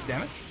didn't do that much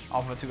damage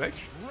off of a 2H.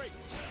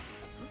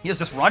 He is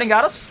just running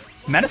at us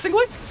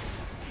menacingly.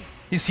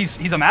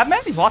 He's a madman.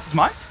 He's lost his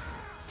mind.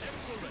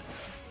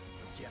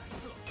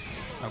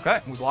 Okay,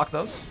 we block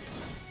those.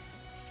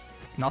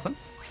 Nothing.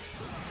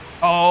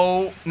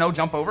 Oh, no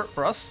jump over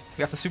for us.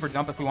 We have to super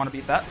jump if we want to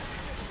beat that.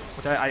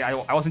 Which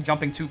I wasn't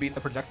jumping to beat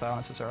the projectile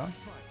necessarily.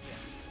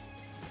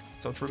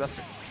 So true best.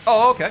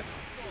 Oh, okay.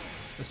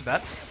 This is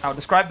bad. I would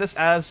describe this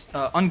as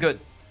ungood.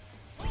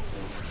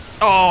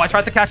 Oh, I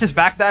tried to catch his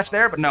backdash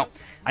there, but no.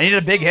 I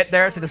needed a big hit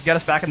there to just get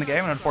us back in the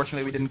game, and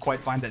unfortunately we didn't quite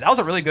find it. That was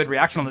a really good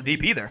reaction on the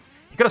DP there.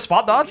 He could have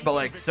spot dodged, but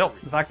like, still,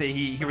 the fact that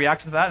he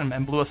reacted to that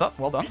and blew us up,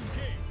 well done.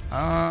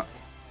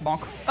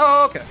 Bonk.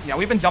 Oh, okay. Yeah,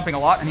 we've been jumping a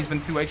lot, and he's been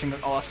 2Hing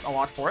us a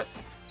lot for it.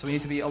 So we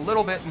need to be a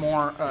little bit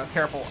more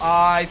careful,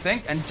 I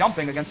think. And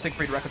jumping against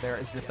Siegfried Rekka there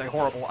is just a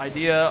horrible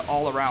idea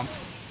all around.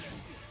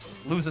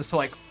 Loses to,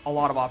 like, a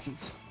lot of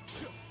options.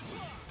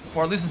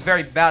 Or loses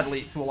very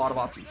badly to a lot of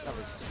options, at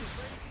least.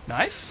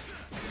 Nice.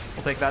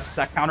 We'll take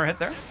that counter hit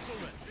there.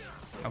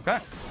 Okay.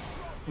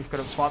 We could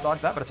have spot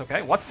dodged that, but it's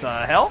okay. What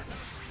the hell?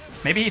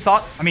 Maybe he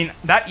thought... I mean,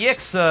 that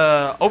EX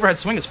overhead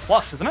swing is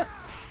plus, isn't it?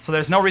 So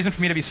there's no reason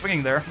for me to be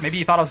swinging there. Maybe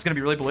he thought I was going to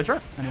be really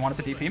belligerent, and he wanted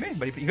to DP me.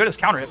 But he could just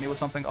counter hit me with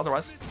something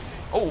otherwise.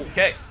 Oh,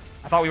 okay.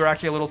 I thought we were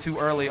actually a little too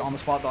early on the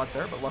spot dodge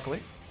there, but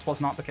luckily, this was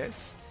not the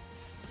case.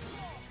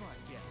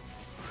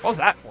 What was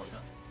that for?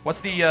 What's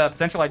the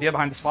potential idea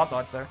behind the spot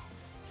dodge there?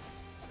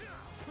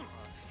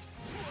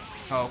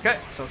 Okay,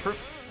 so true.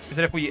 Is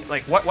it if we,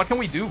 like, what can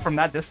we do from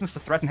that distance to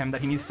threaten him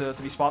that he needs to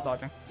be spot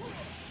dodging?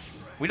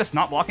 We just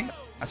not blocking it?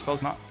 I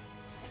suppose not.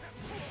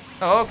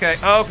 Oh, okay,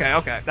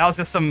 okay. That was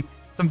just some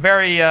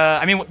very,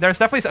 I mean, there's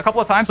definitely a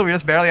couple of times where we were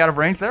just barely out of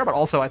range there, but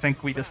also I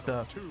think we just,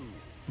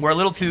 we're a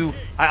little too,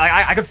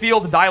 I could feel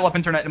the dial-up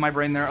internet in my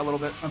brain there a little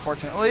bit,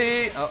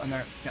 unfortunately. Oh, and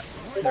there, yeah,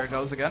 there it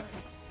goes again.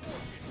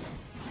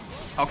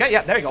 Okay,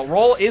 yeah, there you go.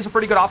 Roll is a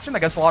pretty good option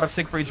against a lot of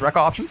Siegfried's Rekka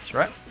options,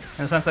 right?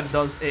 In the sense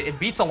that it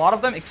beats a lot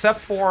of them, except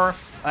for,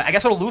 I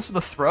guess it'll lose to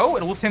the throw,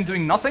 it'll lose to him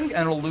doing nothing,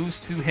 and it'll lose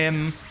to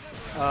him,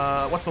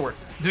 what's the word?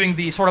 Doing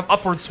the sort of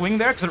upward swing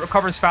there, because it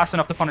recovers fast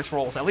enough to punish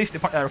rolls. At least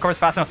it recovers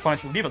fast enough to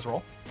punish Ladiva's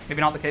roll. Maybe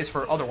not the case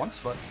for other ones,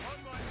 but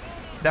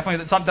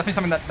definitely, it's definitely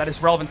something that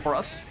is relevant for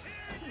us.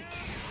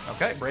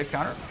 Okay, brave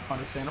counter,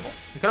 understandable.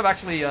 We could have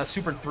actually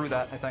supered through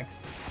that, I think.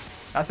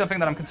 That's something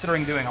that I'm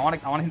considering doing. I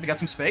want him to get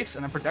some space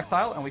and then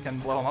projectile, and we can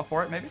blow him up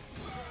for it, maybe.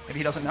 Maybe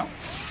he doesn't know.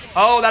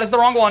 Oh, that is the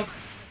wrong one.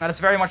 That is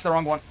very much the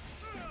wrong one.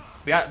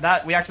 We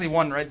actually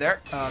won right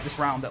there, this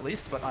round at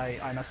least, but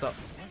I messed up.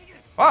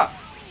 Ah!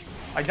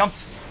 I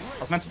jumped. I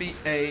was meant to be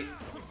a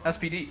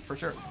SPD, for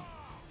sure.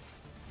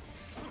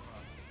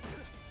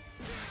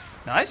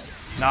 Nice.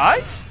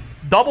 Nice.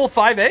 Double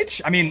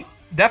 5H. I mean,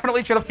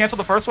 definitely should have canceled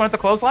the first one at the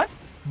clothesline,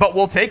 but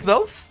we'll take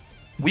those.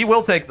 We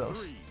will take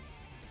those.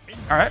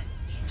 All right.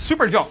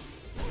 Super jump.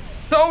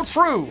 So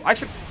true. I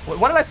should...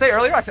 What did I say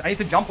earlier? I need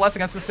to jump less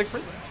against the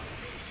Siegfried.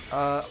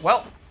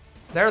 Well,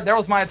 there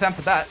was my attempt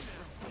at that.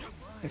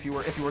 If you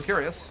were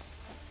curious.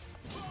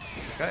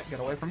 Okay, get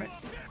away from me.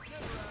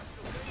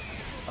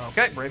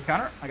 Okay, brave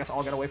counter. I guess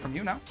I'll get away from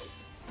you now.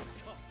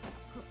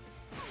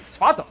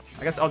 Spot dodge.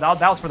 I guess, oh, that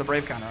was for the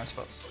brave counter, I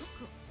suppose.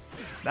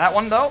 That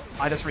one, though,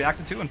 I just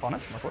reacted to and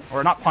punished.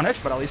 Or not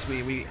punished, but at least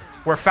we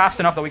were fast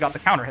enough that we got the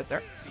counter hit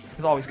there.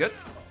 It's always good.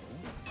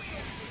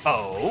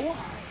 Oh.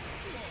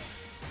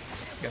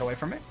 Get away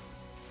from me.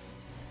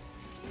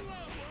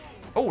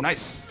 Oh,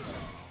 nice.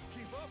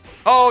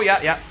 Oh,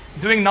 yeah.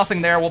 Doing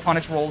nothing there will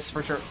punish rolls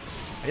for sure.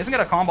 He doesn't get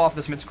a combo off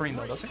this mid-screen,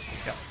 though, does he?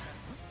 Yeah.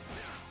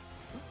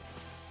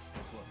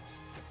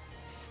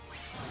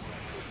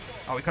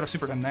 Oh, we could have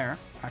supered him there,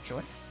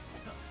 actually.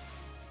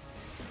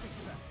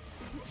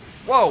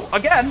 Whoa,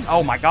 again?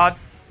 Oh my god.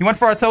 He went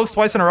for our toes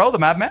twice in a row, the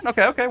madman?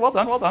 Okay, well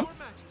done.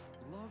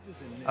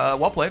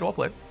 Well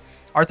played.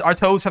 Our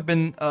toes have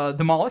been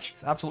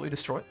demolished, absolutely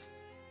destroyed.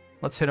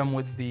 Let's hit him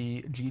with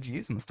the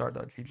GGs and start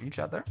the GG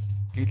chat there.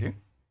 GG.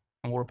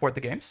 And we'll report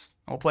the games.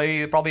 We'll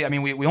play probably, I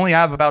mean, we only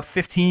have about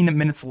 15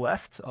 minutes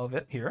left of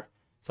it here.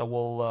 So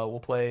we'll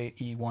play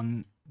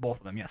E1, both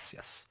of them,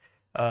 yes.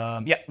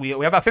 Yeah, we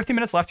have about 15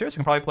 minutes left here, so we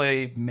can probably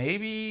play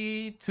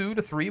maybe 2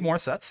 to 3 more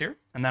sets here,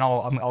 and then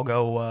I'll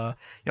go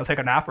take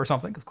a nap or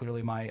something, because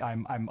clearly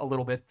I'm a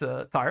little bit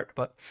tired.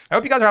 But I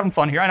hope you guys are having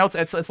fun here. I know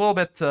it's a little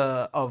bit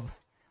of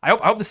I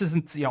hope this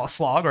isn't a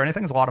slog or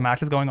anything. There's a lot of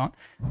matches going on,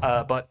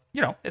 but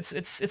it's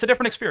a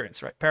different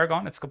experience, right?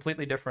 Paragon, it's a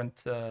completely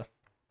different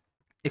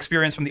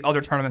experience from the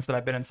other tournaments that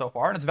I've been in so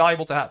far, and it's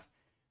valuable to have,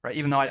 right?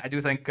 Even though I do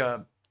think.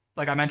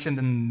 Like I mentioned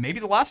in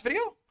maybe the last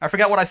video? I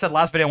forget what I said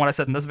last video and what I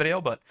said in this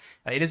video, but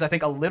it is, I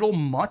think, a little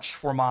much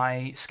for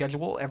my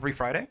schedule every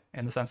Friday,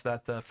 in the sense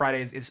that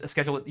Friday is a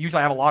schedule. Usually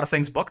I have a lot of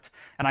things booked,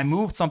 and I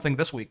moved something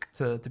this week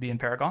to be in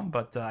Paragon,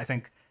 but I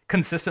think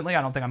consistently,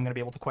 I don't think I'm going to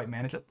be able to quite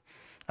manage it.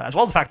 As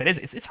well as the fact that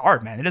it's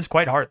hard, man. It is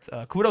quite hard.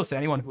 Kudos to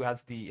anyone who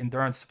has the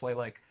endurance to play,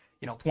 like,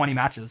 20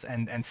 matches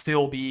and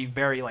still be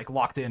very, like,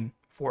 locked in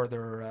for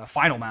their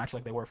final match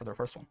like they were for their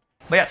first one.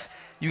 But yes,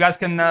 you guys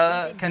can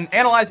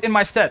analyze in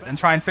my stead and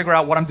try and figure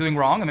out what I'm doing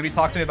wrong and maybe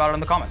talk to me about it in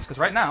the comments. Because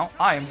right now,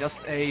 I am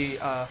just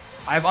I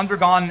have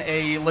undergone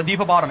a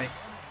Ladiva botomy.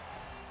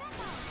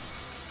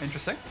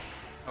 Interesting.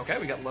 Okay,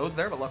 we got loads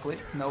there, but luckily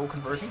no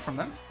conversion from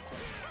them.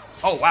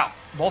 Oh, wow.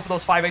 Both of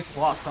those 5Hs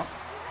lost, huh?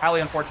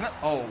 Highly unfortunate.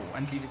 Oh,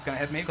 and TG's going to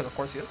hit me, because of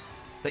course he is.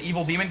 The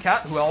evil demon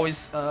cat who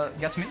always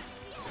gets me.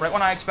 Right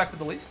when I expected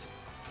the least.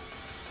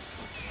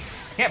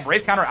 I can't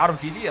brave counter out of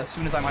GG as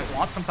soon as I might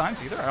want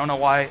sometimes either. I don't know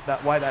why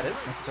that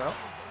is necessarily.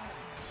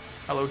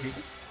 Hello,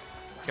 GG.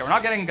 Okay, we're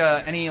not getting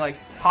any like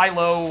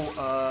high-low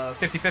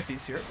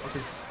 50-50s here, which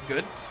is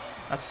good.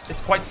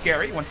 It's quite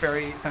scary when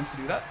Ferry tends to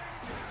do that.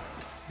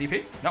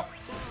 DP? No.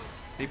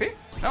 DP?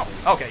 No.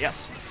 Okay,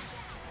 yes.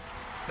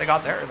 They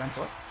got there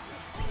eventually.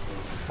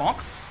 Bonk.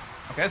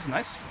 Okay, this is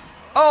nice.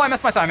 Oh, I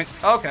missed my timing.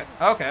 Okay.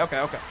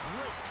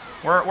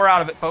 We're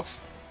out of it,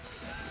 folks.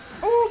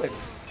 Oh, baby.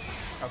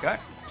 Okay.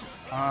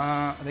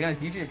 Are they gonna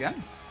GG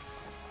again?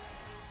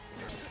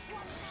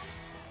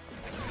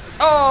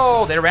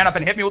 Oh, they ran up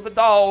and hit me with the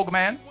dog,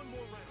 man.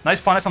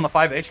 Nice punish on the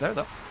 5H there,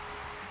 though.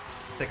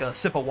 Take a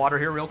sip of water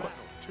here real quick.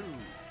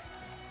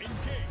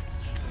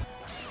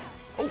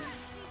 Oh.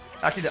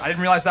 Actually, I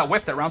didn't realize that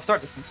whiffed at round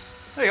start distance.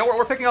 There you go,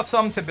 we're picking up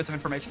some tidbits of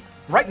information.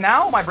 Right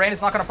now, my brain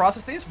is not going to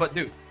process these, but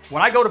dude,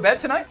 when I go to bed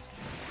tonight,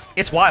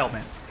 it's wild,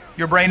 man.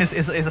 Your brain is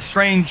a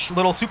strange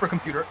little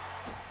supercomputer.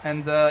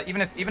 And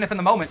even if in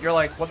the moment, you're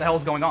like, what the hell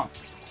is going on?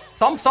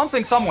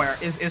 Something somewhere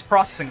is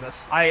processing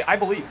this. I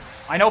believe.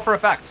 I know for a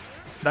fact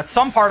that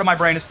some part of my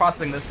brain is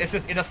processing this.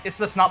 It's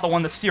just not the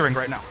one that's steering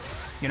right now,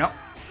 you know?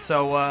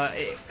 So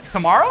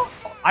tomorrow,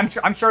 I'm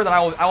sure that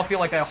I will feel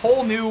like a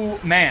whole new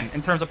man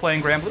in terms of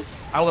playing Granblue.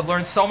 I will have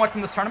learned so much from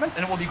this tournament,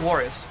 and it will be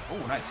glorious.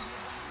 Oh, nice.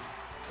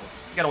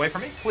 Get away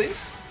from me,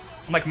 please.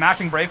 I'm like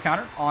mashing Brave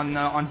counter on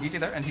GG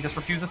there, and he just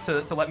refuses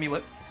to let me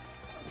live.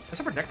 Is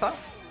it a projectile?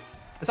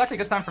 It's actually a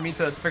good time for me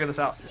to figure this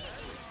out.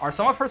 Is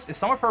some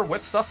of her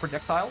whip stuff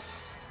projectiles?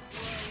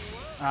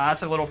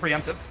 That's a little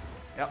preemptive.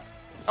 Yep.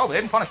 Oh, but they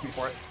didn't punish me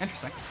for it.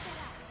 Interesting.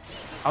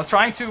 I was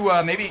trying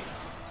to maybe...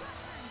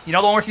 You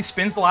know the one where she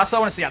spins the lasso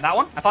and it's, yeah, that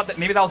one? I thought that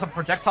maybe that was a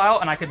projectile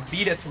and I could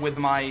beat it with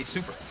my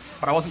super,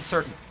 but I wasn't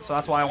certain. So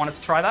that's why I wanted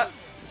to try that,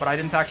 but I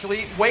didn't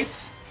actually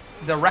wait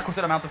the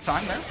requisite amount of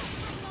time there.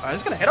 Is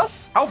this gonna hit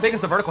us? How big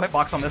is the vertical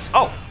hitbox on this?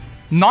 Oh,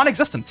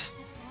 non-existent.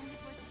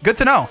 Good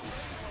to know.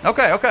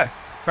 Okay.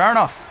 Fair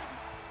enough.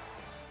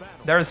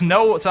 There's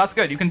no, so that's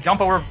good. You can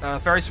jump over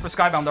Ferry Super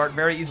Skybound Dart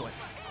very easily.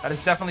 That is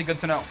definitely good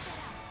to know.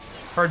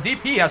 Her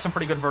DP has some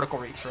pretty good vertical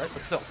reach, right?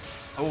 But still.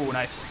 Oh,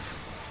 nice.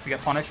 We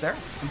get punished there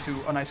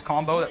into a nice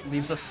combo that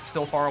leaves us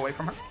still far away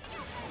from her.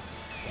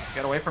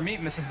 Get away from me,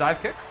 misses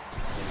dive kick.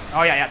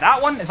 Oh yeah,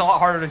 that one is a lot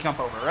harder to jump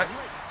over, right?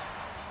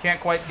 Can't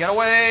quite get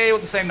away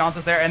with the same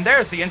nonsense there. And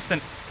there's the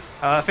instant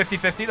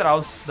 50-50 that I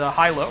was, the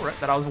high-low, right?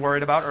 That I was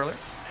worried about earlier.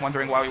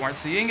 Wondering why we weren't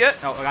seeing it.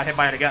 Oh, I got hit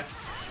by it again.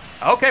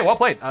 Okay, well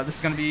played. This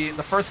is going to be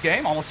the first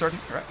game, almost certain,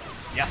 right?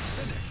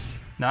 Yes.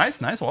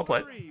 Nice, well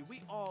played.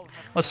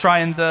 Let's try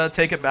and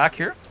take it back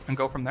here and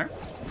go from there.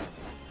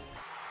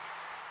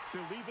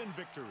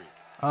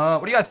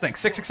 What do you guys think?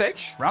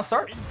 6-6H? Round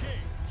start?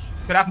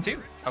 Could happen to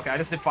you. Okay, I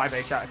just did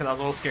 5H because I was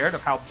a little scared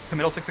of how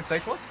committal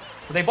 6-6H was.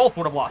 But they both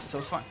would have lost, so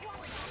it's fine.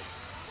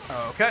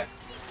 Okay.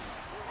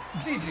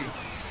 GG.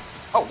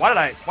 Oh, why did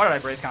I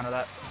Brave counter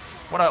that?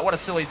 What a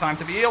silly time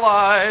to be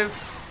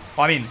alive.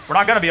 Well, I mean, we're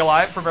not going to be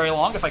alive for very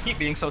long if I keep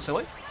being so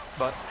silly.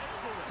 But...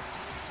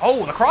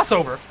 Oh, the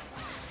crossover.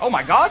 Oh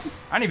my god.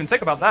 I didn't even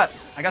think about that.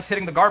 I guess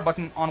hitting the guard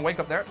button on wake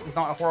up there is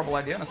not a horrible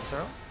idea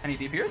necessarily. Any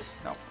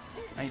DPers? No.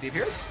 Any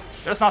DPers?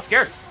 They're just not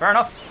scared. Fair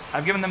enough.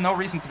 I've given them no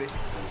reason to be.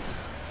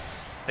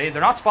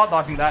 They're not spot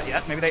dodging that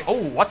yet. Maybe they...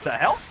 Oh, what the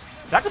hell?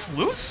 Did that just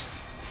lose?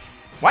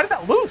 Why did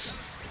that lose?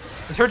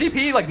 Is her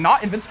DP like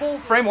not invincible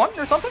frame 1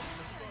 or something?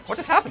 What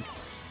just happened?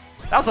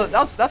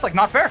 That's like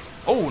not fair.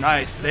 Oh,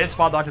 nice. They did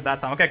spot dodge at that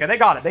time. Okay, they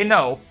got it. They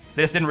know.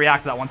 They just didn't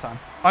react to that one time.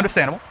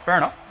 Understandable. Fair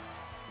enough.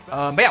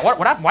 But yeah, what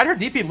happened? Why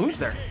did her DP lose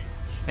there?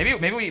 Maybe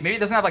it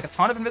doesn't have like a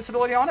ton of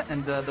invincibility on it,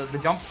 and the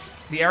jump,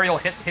 the aerial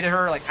hit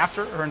her like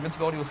after her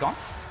invincibility was gone.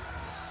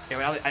 Okay,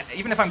 well,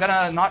 even if I'm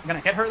not gonna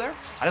hit her there,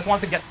 I just want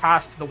to get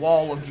past the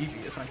wall of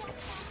GG essentially.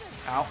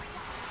 Ow.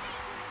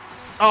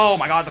 Oh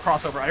my god, the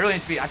crossover. I really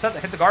need to be. I said to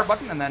hit the guard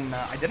button and then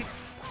I didn't.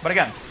 But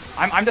again,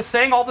 I'm just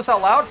saying all this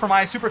out loud for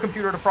my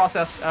supercomputer to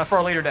process for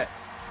a later day.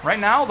 Right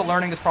now, the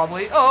learning is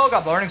probably... Oh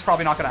god, the learning's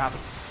probably not gonna happen.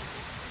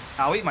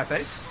 Owie, my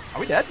face. Are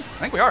we dead? I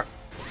think we are.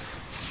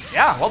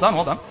 Yeah, well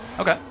done.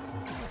 Okay.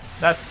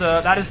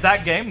 That is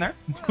that game there.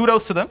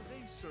 Kudos to them.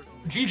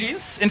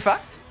 GG's, in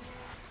fact.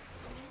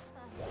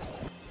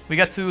 They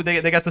get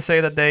to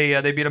say that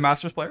they beat a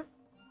Masters player.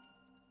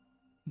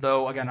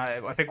 Though again,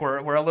 I think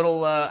we're a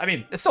little. I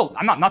mean, it's still.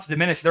 I'm not to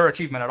diminish their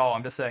achievement at all.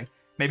 I'm just saying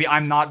maybe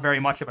I'm not very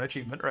much of an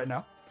achievement right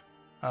now.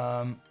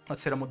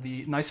 Let's hit them with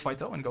the nice fight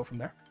though and go from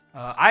there.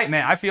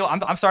 I feel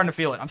I'm starting to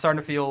feel it. I'm starting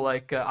to feel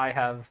like I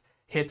have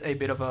hit a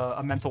bit of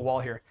a mental wall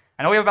here.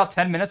 I know we have about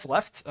 10 minutes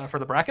left for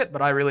the bracket,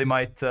 but I really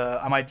might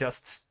I might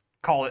just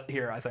call it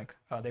here. I think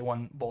they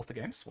won both the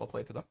games. Well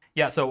played to them.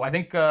 Yeah. So I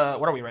think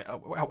what are we right?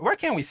 Where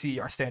can we see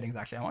our standings?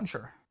 Actually, I'm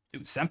unsure.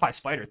 Dude, Senpai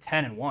Spider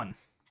 10-1.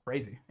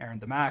 Crazy. Aaron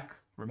Damac,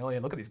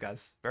 Vermilion. Look at these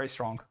guys. Very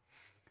strong.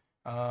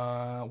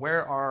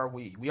 Where are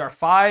we? We are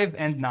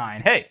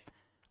 5-9. Hey,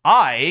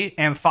 I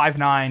am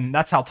 5'9".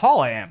 That's how tall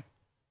I am.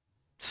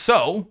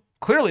 So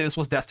clearly this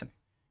was destiny,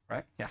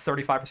 right? Yeah,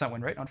 35%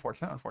 win rate.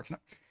 Unfortunate.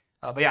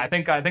 But yeah, I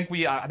think I'm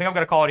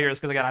gonna call it here,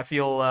 because again, I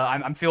feel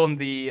I'm feeling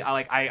the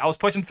I was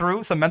pushing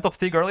through some mental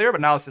fatigue earlier,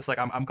 but now it's just like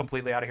I'm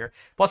completely out of here.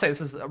 Plus, hey,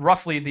 this is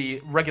roughly the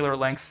regular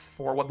length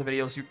for what the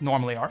videos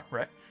normally are,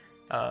 right?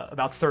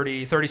 about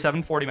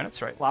 37, 40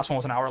 minutes, right? Last one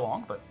was an hour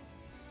long, but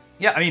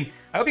yeah, I mean,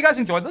 I hope you guys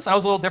enjoyed this. I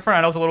was a little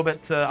different. I was a little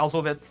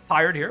bit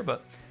tired here,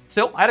 but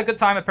still, I had a good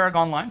time at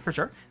Paragonline for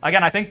sure.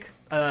 Again, I think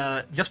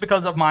just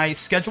because of my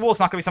schedule, it's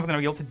not going to be something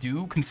I'll be able to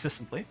do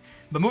consistently.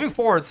 But moving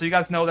forward, so you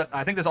guys know that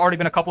I think there's already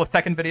been a couple of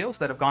Tekken videos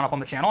that have gone up on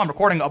the channel. I'm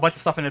recording a bunch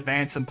of stuff in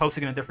advance and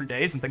posting it in different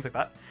days and things like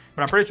that.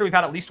 But I'm pretty sure we've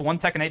had at least one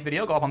Tekken 8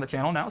 video go up on the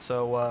channel now,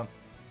 so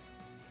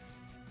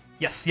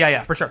yes,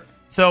 yeah, for sure.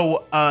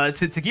 So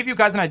to give you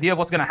guys an idea of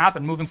what's going to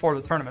happen moving forward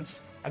with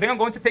tournaments, I think I'm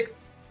going to pick...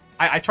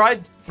 I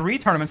tried 3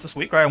 tournaments this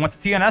week, right? I went to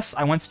TNS,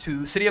 I went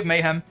to City of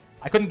Mayhem,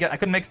 I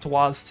couldn't make it to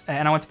WASD,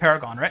 and I went to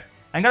Paragon, right?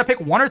 I'm going to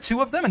pick 1 or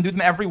 2 of them and do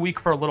them every week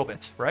for a little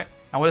bit, right?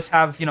 And we'll just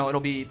have, you know, it'll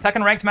be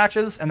Tekken ranked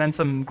matches and then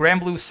some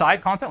Granblue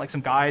side content, like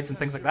some guides and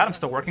things like that I'm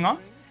still working on.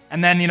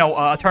 And then, you know,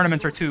 a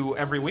tournament or 2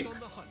 every week.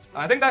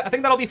 I think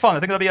that'll be fun. I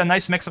think that'll be a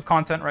nice mix of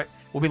content, right?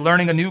 We'll be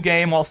learning a new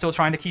game while still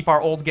trying to keep our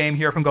old game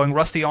here from going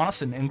rusty on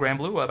us in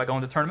Granblue by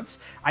going to tournaments.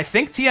 I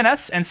think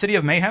TNS and City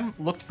of Mayhem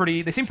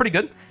they seemed pretty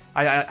good.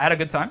 I had a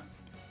good time.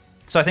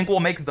 So I think we'll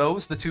make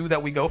those the 2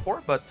 that we go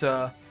for, but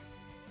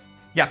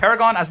yeah,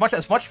 Paragon, as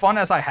much fun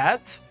as I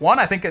had,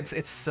 I think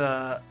it's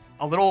a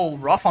little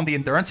rough on the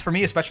endurance for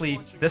me, especially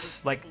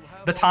this, like,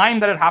 the time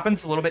that it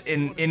happens a little bit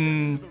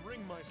in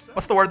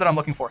what's the word that I'm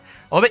looking for?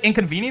 A little bit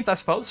inconvenient, I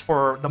suppose,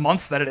 for the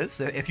month that it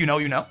is. If you know,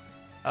 you know.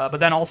 But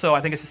then also,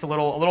 I think it's just a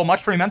little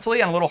much for me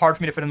mentally and a little hard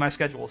for me to fit in my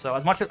schedule. So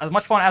as much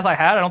fun as I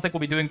had, I don't think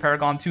we'll be doing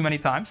Paragon too many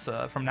times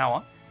from now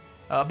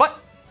on. But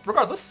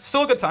regardless,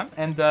 still a good time,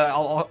 and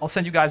I'll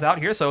send you guys out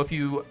here. So if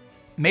you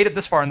made it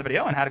this far in the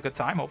video and had a good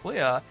time,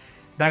 hopefully,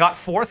 then I got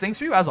 4 things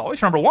for you, as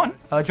always. Number 1,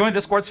 join the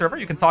Discord server.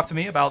 You can talk to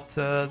me about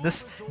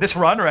this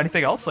run or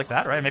anything else like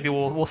that, right? Maybe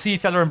we'll see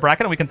each other in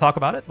bracket and we can talk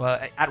about it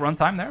at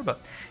runtime there.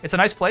 But it's a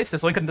nice place.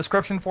 There's a link in the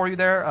description for you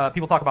there.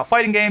 People talk about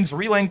fighting games,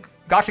 relink,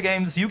 gacha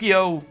games,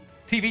 Yu-Gi-Oh,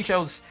 TV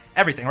shows,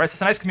 everything, right? So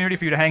it's a nice community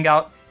for you to hang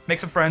out, make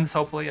some friends,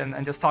 hopefully,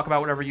 and just talk about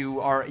whatever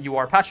you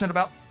are passionate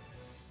about.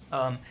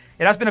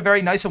 It has been a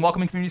very nice and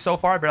welcoming community so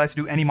far. I barely have to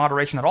do any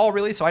moderation at all,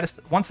 really. So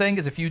one thing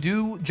is, if you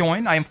do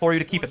join, I implore you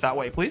to keep it that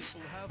way, please.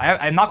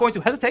 I'm not going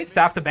to hesitate to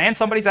have to ban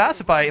somebody's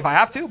ass if I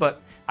have to,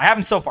 but I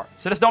haven't so far.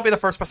 So just don't be the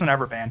first person to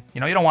ever ban. You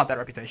know, you don't want that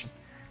reputation.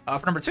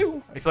 For number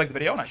 2, if you liked the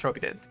video, and I sure hope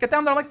you did, get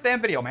down there and like the damn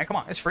video, man. Come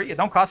on, it's free. It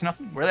don't cost you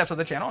nothing. Really helps with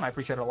the channel, and I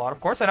appreciate it a lot,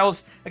 of course. I know,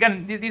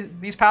 again,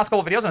 these past couple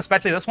of videos, and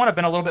especially this one, have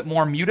been a little bit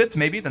more muted,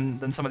 maybe,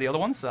 than some of the other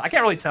ones. I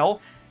can't really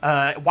tell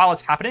while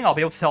it's happening. I'll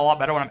be able to tell a lot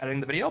better when I'm editing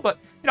the video, but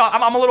you know,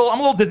 I'm a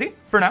little dizzy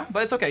for now,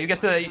 but it's okay. You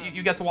get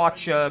to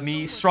watch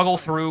me struggle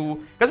through,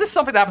 because this is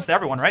something that happens to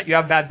everyone, right? You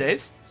have bad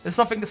days. This is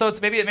something, so it's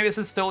maybe this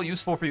is still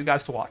useful for you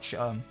guys to watch.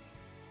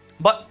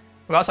 But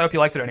regardless, I hope you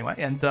liked it anyway.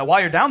 And while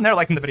you're down there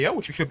liking the video,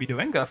 which you should be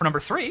doing, for number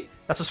 3,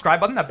 that subscribe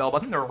button, that bell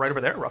button, they're right over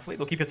there, roughly.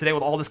 They'll keep you up to date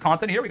with all this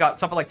content here. We got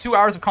something like 2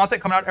 hours of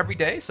content coming out every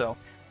day. So,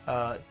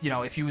 you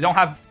know, if you don't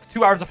have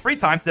 2 hours of free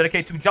time to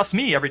dedicate to just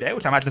me every day,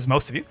 which I imagine is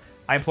most of you,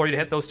 I implore you to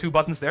hit those 2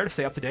 buttons there to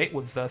stay up to date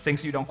with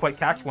things that you don't quite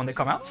catch when they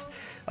come out.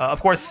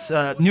 Of course,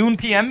 noon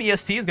PM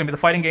EST is going to be the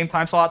fighting game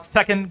time slots,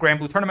 Tekken,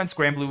 Granblue tournaments,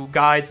 Granblue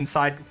guides, and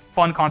side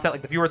fun content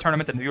like the viewer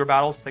tournament and the viewer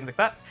battles and things like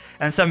that.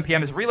 And 7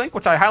 PM is Relink,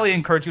 which I highly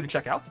encourage you to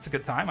check out. It's a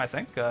good time, I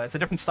think. It's a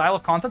different style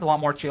of content, a lot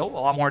more chill,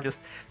 a lot more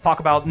just talk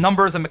about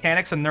numbers and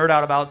mechanics and nerd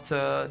out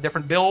about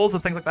different builds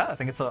and things like that. I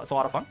think it's a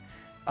lot of fun.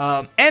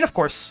 And of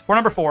course, for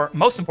number 4,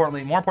 most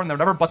importantly, more important than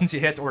whatever buttons you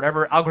hit or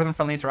whatever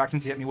algorithm-friendly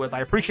interactions you hit me with, I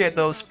appreciate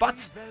those,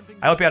 but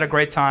I hope you had a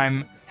great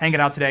time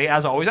hanging out today,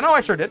 as always. I know I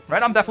sure did,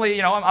 right? I'm definitely,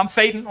 you know, I'm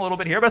fading a little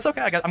bit here, but it's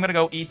okay. I'm going to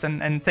go eat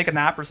and take a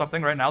nap or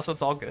something right now, so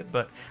it's all good.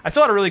 But I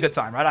still had a really good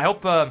time, right? I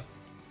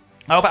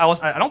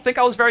don't think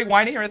I was very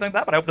whiny or anything like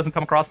that, but I hope it doesn't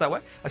come across that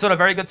way. I still had a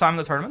very good time in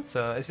the tournament.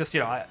 It's just,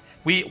 you know,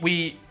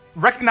 we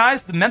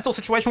recognized the mental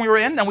situation we were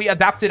in, and we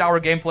adapted our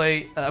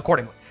gameplay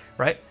accordingly,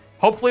 right?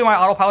 Hopefully my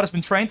autopilot has been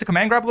trained to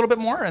command grab a little bit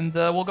more, and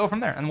we'll go from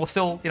there. And we'll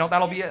still, you know,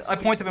 that'll be a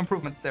point of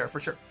improvement there for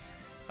sure.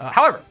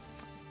 However,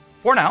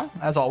 for now,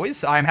 as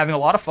always, I'm having a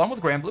lot of fun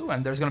with Granblue,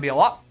 and there's going to be a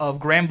lot of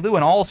Granblue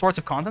and all sorts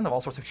of content of all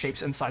sorts of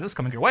shapes and sizes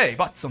coming your way.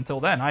 But until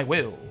then, I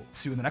will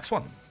see you in the next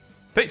one.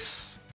 Peace.